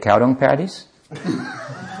to make cow dung patties?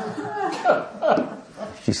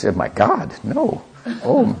 She said, my God, no.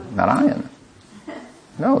 Oh, Narayan.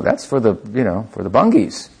 No, that's for the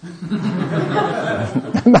bungis.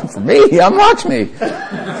 Not for me, I'm Lakshmi.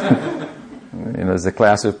 There's a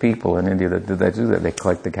class of people in India that do that. They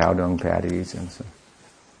collect the cow dung patties and so.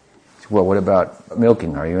 Well, what about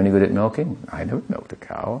milking? Are you any good at milking? I never milked a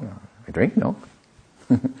cow. I drink milk.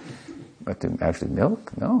 But to actually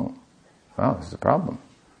milk? No. Wow, this is a problem.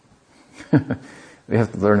 We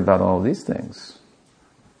have to learn about all these things.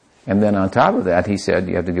 And then on top of that, he said,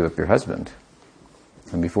 you have to give up your husband.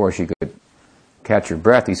 And before she could catch her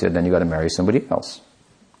breath, he said, then you got to marry somebody else.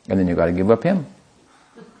 And then you got to give up him.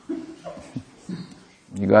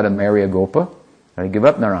 You got to marry a gopa. Got to give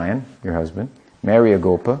up Narayan, your husband. Marry a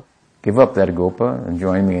gopa. Give up that gopa and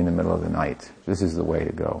join me in the middle of the night. This is the way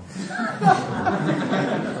to go.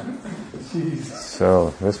 So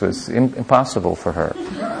this was impossible for her.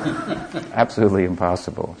 Absolutely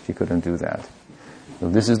impossible. She couldn't do that. So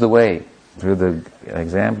this is the way. Through the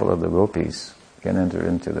example of the gopis, you can enter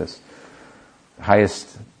into this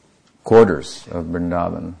highest quarters of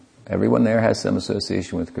Vrindavan. Everyone there has some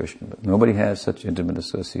association with Krishna, but nobody has such intimate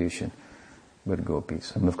association with gopis.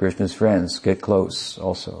 Some of Krishna's friends get close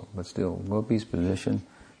also, but still, gopis' position,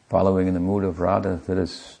 following in the mood of Radha, that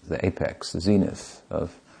is the apex, the zenith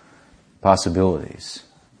of possibilities.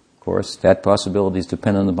 Of course, that possibility is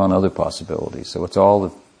dependent upon other possibilities, so it's all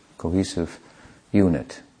the cohesive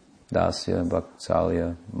unit. Dasya,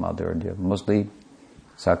 Vatsalya, Madhurya, mostly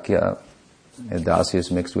Sakya, and Dasya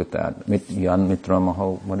is mixed with that. Yan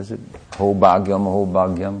Mitram, what is it? Ho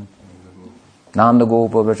Bhagyam. Nanda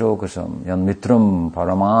Gopa Vrachokasam, Yan Mitram,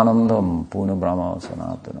 Paramanandam, Puna Brahma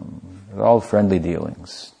Sanatanam. They're all friendly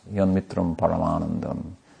dealings. Yan Mitram,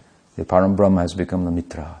 Paramanandam. The Param Brahma has become the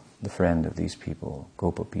Mitra, the friend of these people,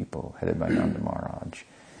 Gopa people, headed by Nanda Maharaj.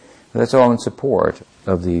 That's all in support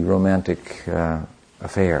of the romantic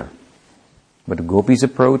affair. But the gopis'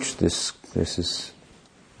 approach, this is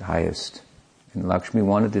the highest. And Lakshmi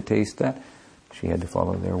wanted to taste that. She had to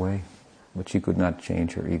follow their way. But she could not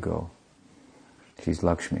change her ego. She's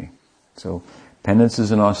Lakshmi. So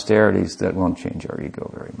penances and austerities, that won't change our ego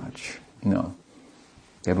very much. No.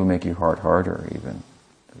 It will make your heart harder even.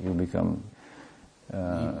 You'll become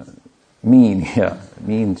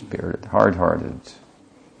mean-spirited, hard-hearted.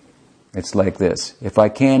 It's like this. If I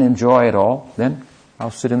can't enjoy it all, then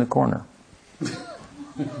I'll sit in the corner.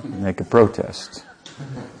 Make a protest.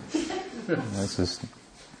 This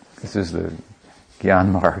is the Gyan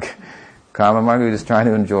Marg. Karma Marg, you're just trying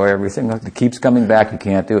to enjoy everything. It keeps coming back, you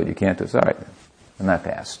can't do it. It's all right. I'm not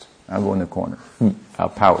passed. I'll go in the corner. I'll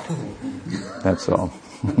pout. That's all.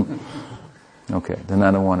 Okay, then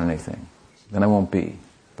I don't want anything. Then I won't be.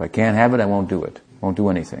 If I can't have it, I won't do it. Won't do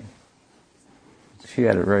anything. She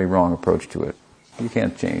had a very wrong approach to it. You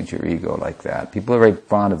can't change your ego like that. People are very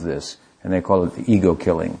fond of this, and they call it the ego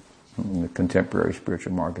killing in the contemporary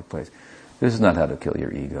spiritual marketplace. This is not how to kill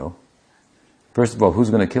your ego. First of all, who's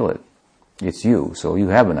going to kill it? It's you, so you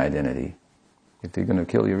have an identity. If you're going to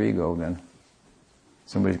kill your ego, then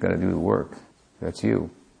somebody's got to do the work. That's you.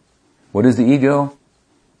 What is the ego?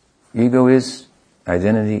 Ego is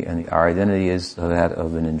identity, and our identity is that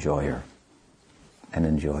of an enjoyer. An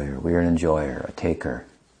enjoyer. We are an enjoyer, a taker.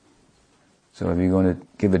 So if you're going to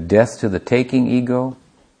give a death to the taking ego,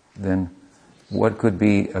 then what could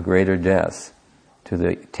be a greater death to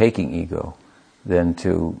the taking ego than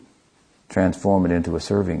to transform it into a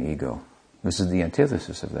serving ego? This is the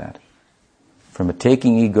antithesis of that. From a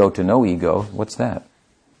taking ego to no ego, what's that?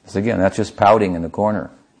 So again, that's just pouting in the corner.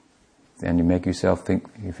 And you make yourself think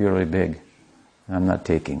you feel really big. I'm not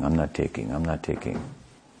taking.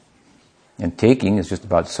 And taking is just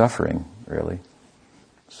about suffering, really.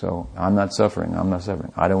 So, I'm not suffering.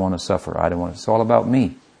 I don't want to suffer. It's all about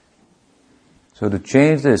me. So to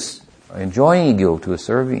change this enjoying ego to a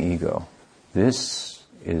serving ego, this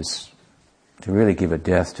is to really give a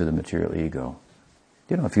death to the material ego.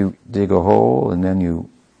 You know, if you dig a hole and then you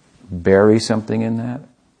bury something in that,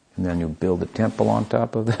 and then you build a temple on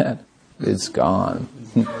top of that, it's gone.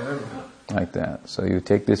 Like that. So you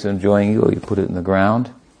take this enjoying ego, you put it in the ground.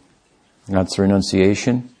 That's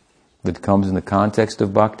renunciation that comes in the context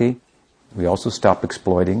of bhakti. We also stop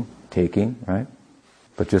exploiting, taking, right?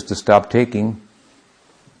 But just to stop taking,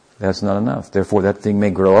 that's not enough. Therefore, that thing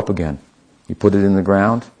may grow up again. You put it in the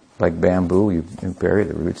ground, like bamboo, you bury it,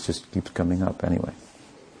 the roots just keeps coming up anyway.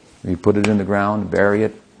 You put it in the ground, bury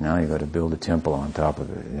it, now you've got to build a temple on top of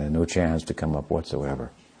it. No chance to come up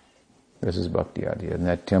whatsoever. This is bhakti idea. And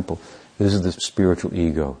that temple, this is the spiritual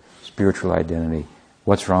ego, spiritual identity.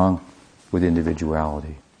 What's wrong with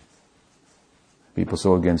individuality? People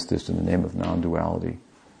so against this in the name of non-duality.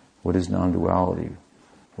 What is non-duality?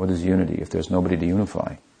 What is unity if there's nobody to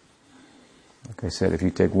unify? Like I said, if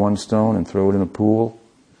you take one stone and throw it in a pool,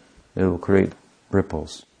 it will create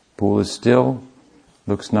ripples. Pool is still,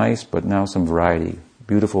 looks nice, but now some variety.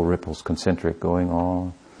 Beautiful ripples, concentric, going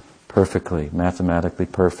all perfectly, mathematically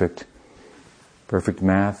perfect. perfect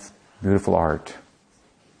math, beautiful art.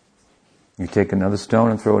 You take another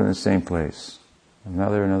stone and throw it in the same place.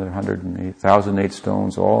 Another 1,008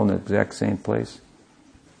 stones, all in the exact same place.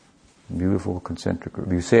 Beautiful concentric.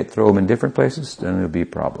 If you throw them in different places, then it'll be a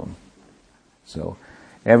problem. So,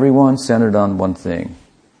 everyone centered on one thing,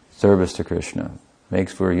 service to Krishna,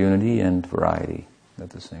 makes for unity and variety at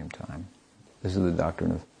the same time. This is the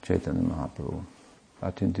doctrine of Chaitanya Mahaprabhu.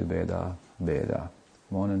 Atintu Veda, Veda.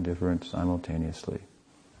 One and different simultaneously.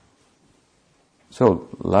 So,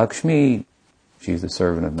 Lakshmi, she's the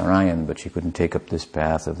servant of Narayan, but she couldn't take up this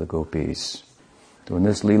path of the gopis. So in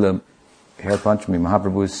this Leela, Hare Panchami,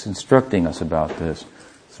 Mahaprabhu is instructing us about this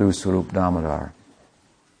through Swarup Damodar.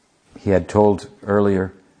 He had told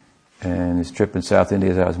earlier in his trip in South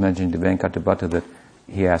India, as I was mentioning to Venkatabhatta, that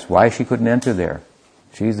he asked why she couldn't enter there.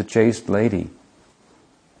 She's the chaste lady.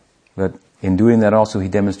 But in doing that also he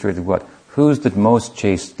demonstrated what? Who's the most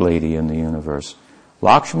chaste lady in the universe?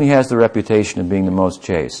 Lakshmi has the reputation of being the most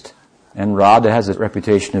chaste. And Radha has the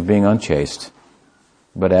reputation of being unchaste.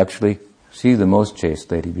 But actually, she's the most chaste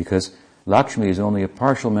lady because Lakshmi is only a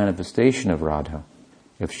partial manifestation of Radha.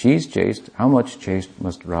 If she's chaste, how much chaste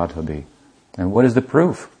must Radha be? And what is the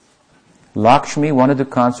proof? Lakshmi wanted to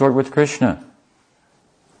consort with Krishna.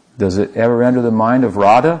 Does it ever enter the mind of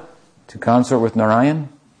Radha to consort with Narayan?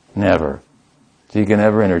 Never. She can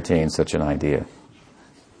never entertain such an idea.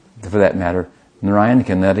 For that matter, Narayan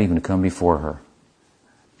cannot even come before her.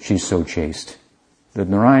 She's so chaste that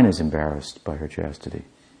Narayan is embarrassed by her chastity.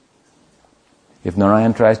 If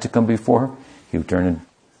Narayan tries to come before her, he'll turn and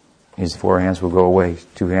his four hands will go away.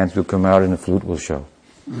 Two hands will come out and the flute will show.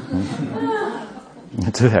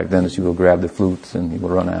 Then she will grab the flute and he will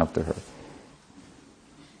run after her.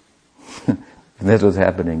 That's what's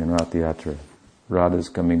happening in Ratha-yatra. Radha is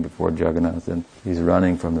coming before Jagannath and he's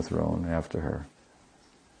running from the throne after her.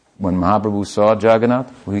 When Mahaprabhu saw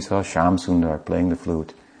Jagannath, he saw Shyam Sundar playing the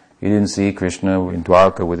flute. He didn't see Krishna in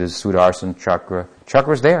Dwarka with his Sudarshan chakra.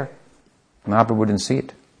 Chakra's there. Mahaprabhu didn't see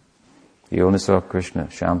it. He only saw Krishna,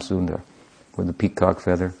 Shyam Sundar, with the peacock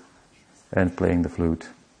feather and playing the flute.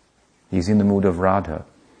 He's in the mood of Radha.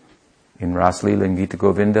 In Raslila and Gita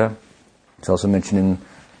Govinda, it's also mentioned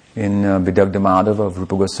in Vidagdha Madhava of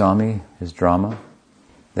Rupa Goswami, his drama,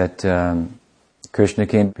 that Krishna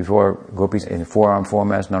came before gopis in four-arm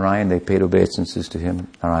form as Narayan. They paid obeisances to him.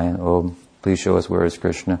 Narayan, oh, please show us where is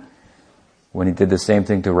Krishna. When he did the same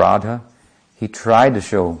thing to Radha, he tried to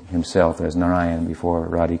show himself as Narayan before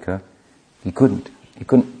Radhika. He couldn't. He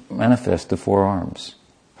couldn't manifest the four arms.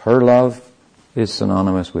 Her love is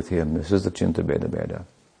synonymous with him. This is the Chinta Beda Beda.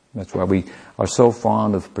 That's why we are so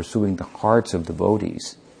fond of pursuing the hearts of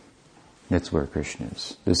devotees. That's where Krishna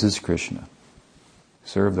is. This is Krishna.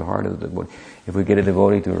 Serve the heart of the devotee. If we get a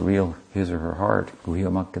devotee to reveal his or her heart,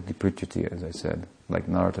 guhyamakati pritchati, as I said, like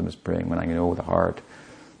Narottam is praying, when I know the heart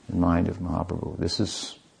and mind of Mahaprabhu. This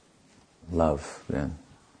is love, then.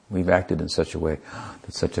 We've acted in such a way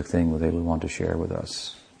that such a thing they would want to share with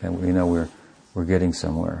us. And we know we're getting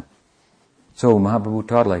somewhere. So Mahaprabhu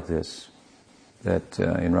taught like this, that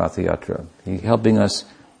in Ratha-yatra, he's helping us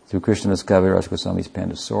through Krishnadas Kaviraj Goswami's pen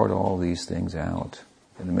to sort all these things out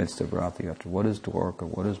in the midst of Ratha-yatra. What is Dwarka?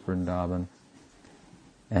 What is Vrindavan?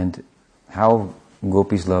 And how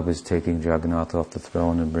Gopi's love is taking Jagannath off the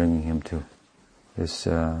throne and bringing him to this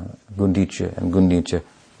Gundicha. And Gundicha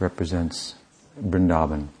represents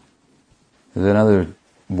Vrindavan. There's another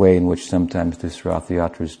way in which sometimes this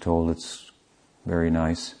Ratha-yatra is told. It's very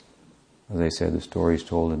nice. As I said, the story is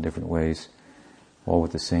told in different ways, all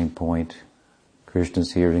with the same point.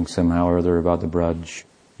 Krishna's hearing somehow or other about the Braj,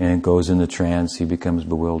 and goes into trance, he becomes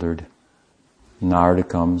bewildered. Narada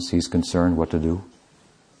comes, he's concerned what to do.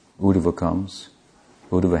 Uddhava comes.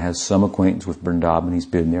 Uddhava has some acquaintance with Vrindavan, he's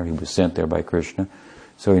been there, he was sent there by Krishna.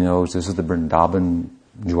 So he knows this is the Vrindavan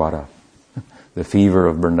Jwara, the fever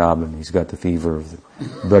of Vrindavan. He's got the fever of the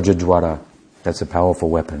Braja Jwara. That's a powerful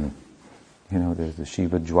weapon. You know, there's the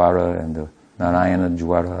Shiva Jwara and the Narayana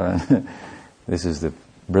Jwara. This is the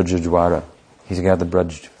Braja Jwara. He's got the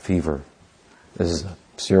Braj fever. This is a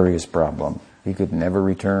serious problem. He could never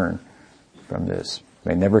return from this.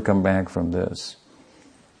 May never come back from this.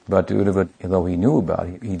 But Uddhava, though he knew about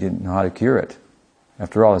it, he didn't know how to cure it.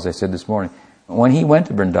 After all, as I said this morning, when he went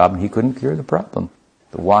to Vrindavan, he couldn't cure the problem.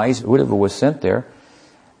 The wise Uddhava was sent there,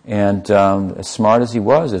 and as smart as he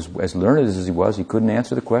was, as learned as he was, he couldn't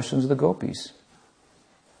answer the questions of the gopis.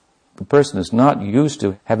 The person is not used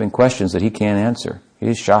to having questions that he can't answer. He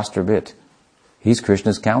is Shastravit. He's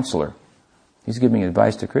Krishna's counselor. He's giving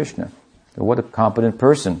advice to Krishna. So what a competent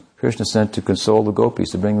person Krishna sent to console the gopis,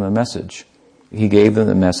 to bring them a message. He gave them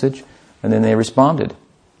the message, and then they responded.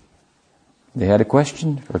 They had a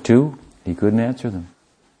question or two, he couldn't answer them.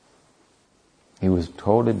 He was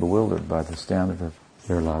totally bewildered by the standard of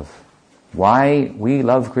their love. Why we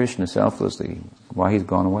love Krishna selflessly, why he's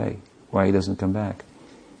gone away, why he doesn't come back.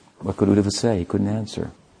 What could Uddhava say? He couldn't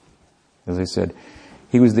answer. As I said,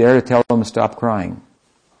 he was there to tell them to stop crying.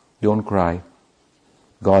 Don't cry.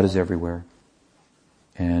 God is everywhere.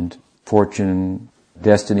 And fortune,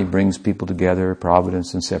 destiny brings people together,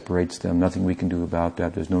 providence, and separates them. Nothing we can do about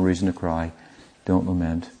that. There's no reason to cry. Don't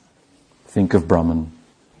lament. Think of Brahman.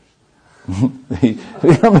 Think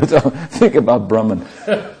about Brahman.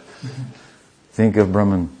 Think of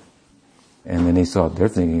Brahman. And then he thought, they're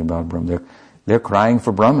thinking about Brahman. They're crying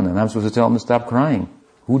for Brahman, and I'm supposed to tell them to stop crying.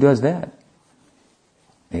 Who does that?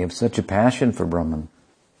 They have such a passion for Brahman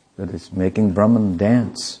that it's making Brahman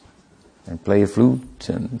dance and play a flute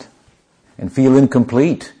and feel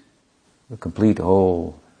incomplete. The complete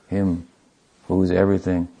whole, him who is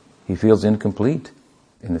everything. He feels incomplete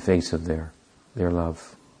in the face of their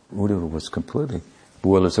love. Uddhava was completely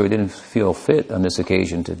bewildered, so he didn't feel fit on this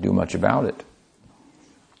occasion to do much about it.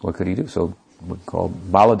 What could he do? So we call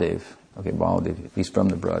Baladev. Okay, Baladev, he's from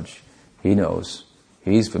the Braj. He knows.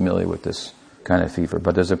 He's familiar with this kind of fever.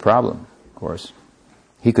 But there's a problem, of course.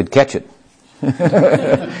 He could catch it.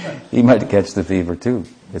 He might catch the fever too.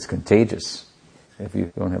 It's contagious. If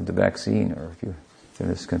you don't have the vaccine, or then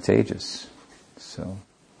it's contagious. So,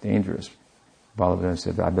 dangerous. Baladev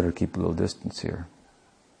said, I better keep a little distance here.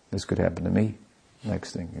 This could happen to me.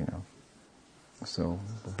 Next thing, So,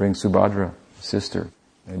 bring Subhadra, sister.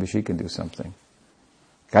 Maybe she can do something.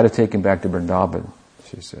 Got to take him back to Vrindavan,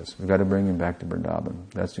 she says. We've got to bring him back to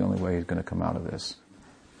Vrindavan. That's the only way he's going to come out of this.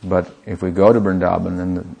 But if we go to Vrindavan,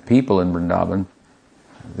 then the people in Vrindavan,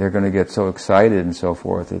 they're going to get so excited and so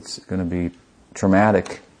forth. It's going to be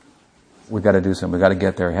traumatic. We've got to do something. We've got to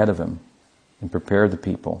get there ahead of him and prepare the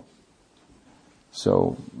people.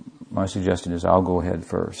 So my suggestion is I'll go ahead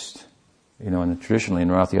first. And traditionally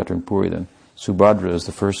in Ratha-yatra in Puri, then Subhadra is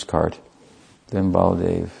the first cart, then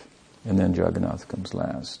Baladev, and then Jagannath comes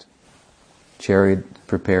last. Chariot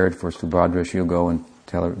prepared for Subhadra, she'll go and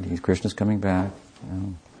tell her, Krishna's coming back.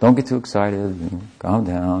 Don't get too excited, calm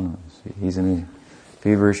down. He's in a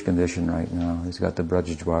feverish condition right now. He's got the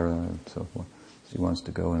Brajajwara and so forth. She wants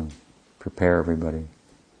to go and prepare everybody.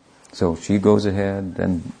 So she goes ahead,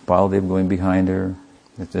 then Baladev going behind her.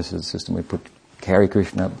 If this is the system, we carry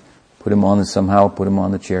Krishna up, put him on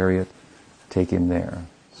the chariot, take him there.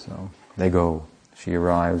 So they go. She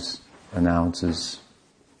arrives, announces,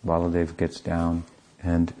 Baladev gets down.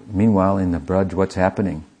 And meanwhile in the Braj, what's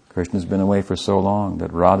happening? Krishna's been away for so long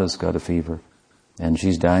that Radha's got a fever. And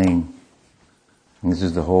she's dying. And this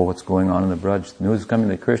is the whole what's going on in the Braj. The news is coming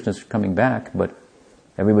that Krishna's coming back, but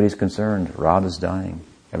everybody's concerned. Radha's dying.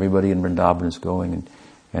 Everybody in Vrindavan is going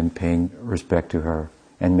and paying respect to her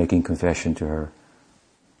and making confession to her.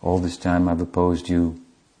 All this time I've opposed you.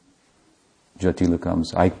 Jatila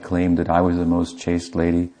comes. I claimed that I was the most chaste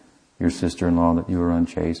lady. Your sister-in-law that you were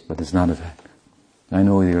unchaste, but it's not a fact. I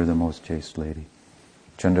know you're the most chaste lady.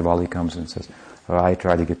 Chandravali comes and says, I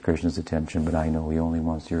try to get Krishna's attention, but I know he only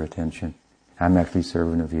wants your attention. I'm actually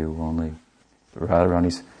servant of you only.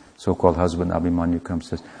 Radharani's so-called husband, Abhimanyu,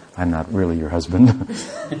 comes and says, I'm not really your husband.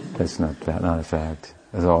 That's not a fact.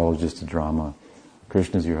 It's all just a drama.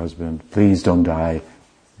 Krishna's your husband. Please don't die.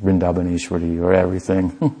 Vrindavaneshwari, you're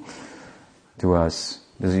everything to us.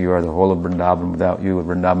 You are the whole of Vrindavan. Without you,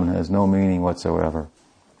 Vrindavan has no meaning whatsoever.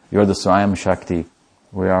 You're the Swayam Shakti.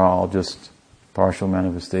 We are all just partial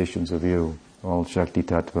manifestations of you, all Shakti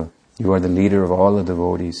Tattva. You are the leader of all the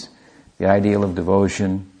devotees. The ideal of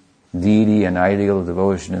devotion, deity and ideal of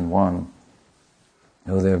devotion in one.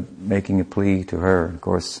 They're making a plea to her. Of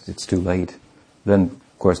course, it's too late. Then,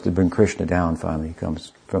 of course, they bring Krishna down finally. He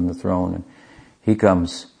comes from the throne and he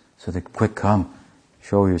comes. So they, quick, come,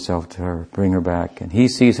 show yourself to her, bring her back. And he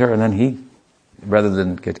sees her and then he, rather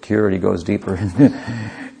than get cured, he goes deeper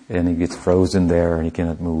and he gets frozen there and he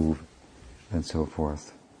cannot move and so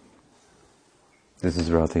forth. This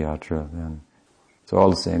is Ratha-yatra then. It's all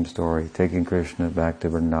the same story. Taking Krishna back to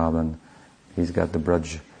Vrindavan. He's got the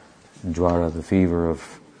Braj Jwara, the fever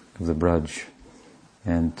of the Braj.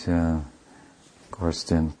 And, of course,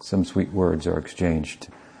 then some sweet words are exchanged.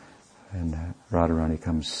 And Radharani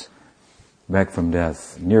comes back from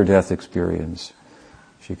death, near-death experience.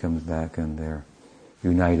 She comes back and they're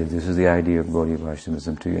united. This is the idea of Gaudiya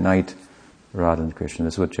Vaishnavism, to unite Radha and Krishna.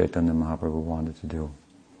 This is what Chaitanya Mahaprabhu wanted to do.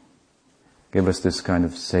 Give us this kind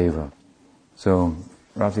of seva. So,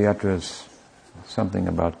 Ratha-yatra is something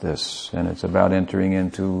about this, and it's about entering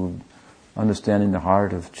into understanding the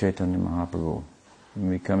heart of Chaitanya Mahaprabhu, and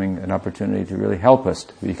becoming an opportunity to really help us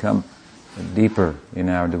to become deeper in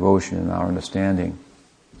our devotion and our understanding.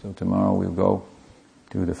 So tomorrow we'll go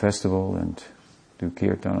to the festival and do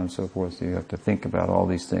kirtan and so forth. So you have to think about all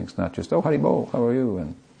these things, not just, oh, Haribol, how are you?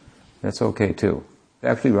 And that's okay too.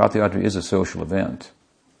 Actually, Ratha-yatra is a social event.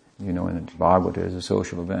 You know, and Bhagavata is a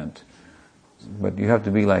social event. But you have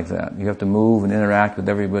to be like that. You have to move and interact with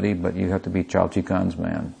everybody, but you have to be Chalchikan's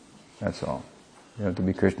man. That's all. You have to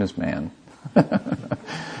be Krishna's man.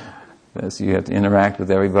 Yes, you have to interact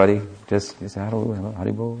with everybody. Just hello,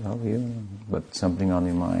 Haribol, how are you? But something on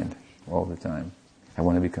your mind all the time. I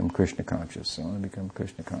want to become Krishna conscious. I want to become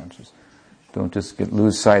Krishna conscious. Don't just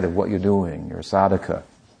lose sight of what you're doing. You're a sadhaka.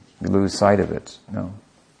 You lose sight of it. No.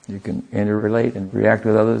 You can interrelate and react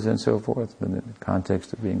with others and so forth in the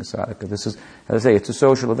context of being a sadhaka. This is, as I say, it's a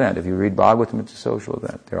social event. If you read Bhagavatam, it's a social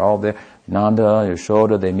event. They're all there. Nanda,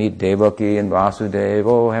 Yashoda, they meet Devaki and Vasudeva.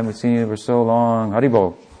 Oh, haven't seen you for so long.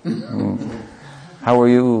 Haribol. How are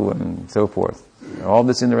you? And so forth. All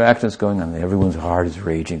this interaction is going on. Everyone's heart is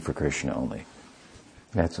raging for Krishna only.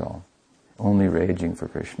 That's all. Only raging for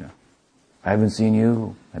Krishna. I haven't seen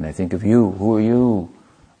you, and I think of you. Who are you?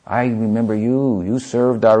 I remember you. You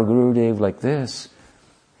served our Gurudev like this.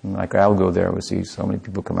 And like I'll go there, we see so many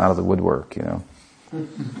people come out of the woodwork, you know.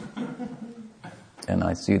 And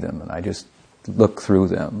I see them, and I just look through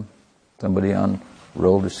them. Somebody on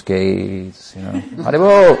roller skates, you know.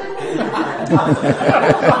 Haribol!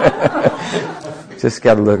 Just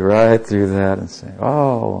got to look right through that and say,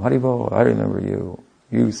 oh, Haribol, I remember you.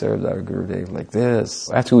 You served our Gurudev like this.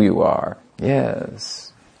 That's who you are.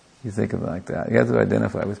 Yes. You think of it like that. You have to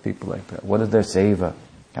identify with people like that. What is their seva?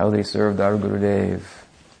 How they served our Gurudev.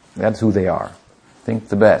 That's who they are. Think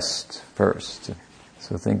the best first.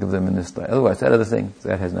 So think of them in this light. Otherwise, that other thing,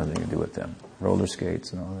 that has nothing to do with them. Roller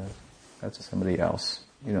skates and all that. That's somebody else.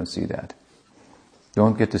 You don't see that.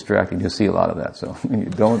 Don't get distracted. You'll see a lot of that. So you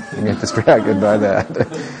don't get distracted by that.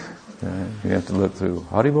 You have to look through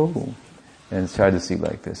Haribol and try to see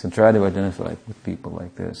like this. And try to identify with people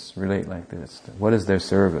like this. Relate like this. What is their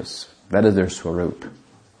service? That is their swarup.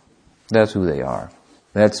 That's who they are.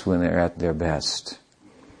 That's when they're at their best.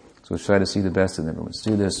 So try to see the best in everyone.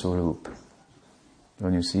 See their swarup.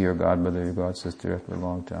 When you see your godmother, your god sister after a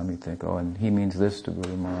long time, you think, oh, and he means this to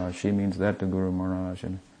Guru Maharaj, she means that to Guru Maharaj,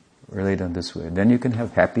 and relate on this way. Then you can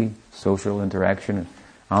have happy social interaction. And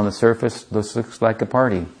on the surface, this looks like a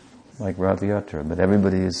party, like Ratha-yatra, but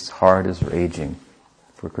everybody's heart is raging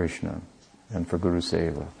for Krishna and for Guru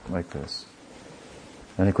Seva, like this.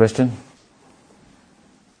 Any question?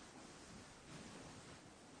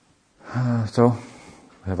 So,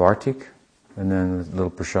 we have Artik, and then a little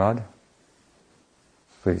prasad.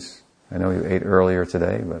 Please. I know you ate earlier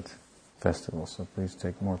today, but festival, so please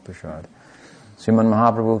take more prasad. Sriman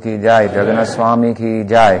Mahaprabhu ki jai, Jagannath Swami ki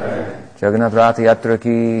jai, Jagannath Ratha-yatra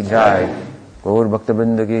ki jai, Gaur Bhakta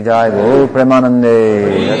Vrinda ki jai, Gaur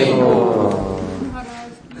Premanande.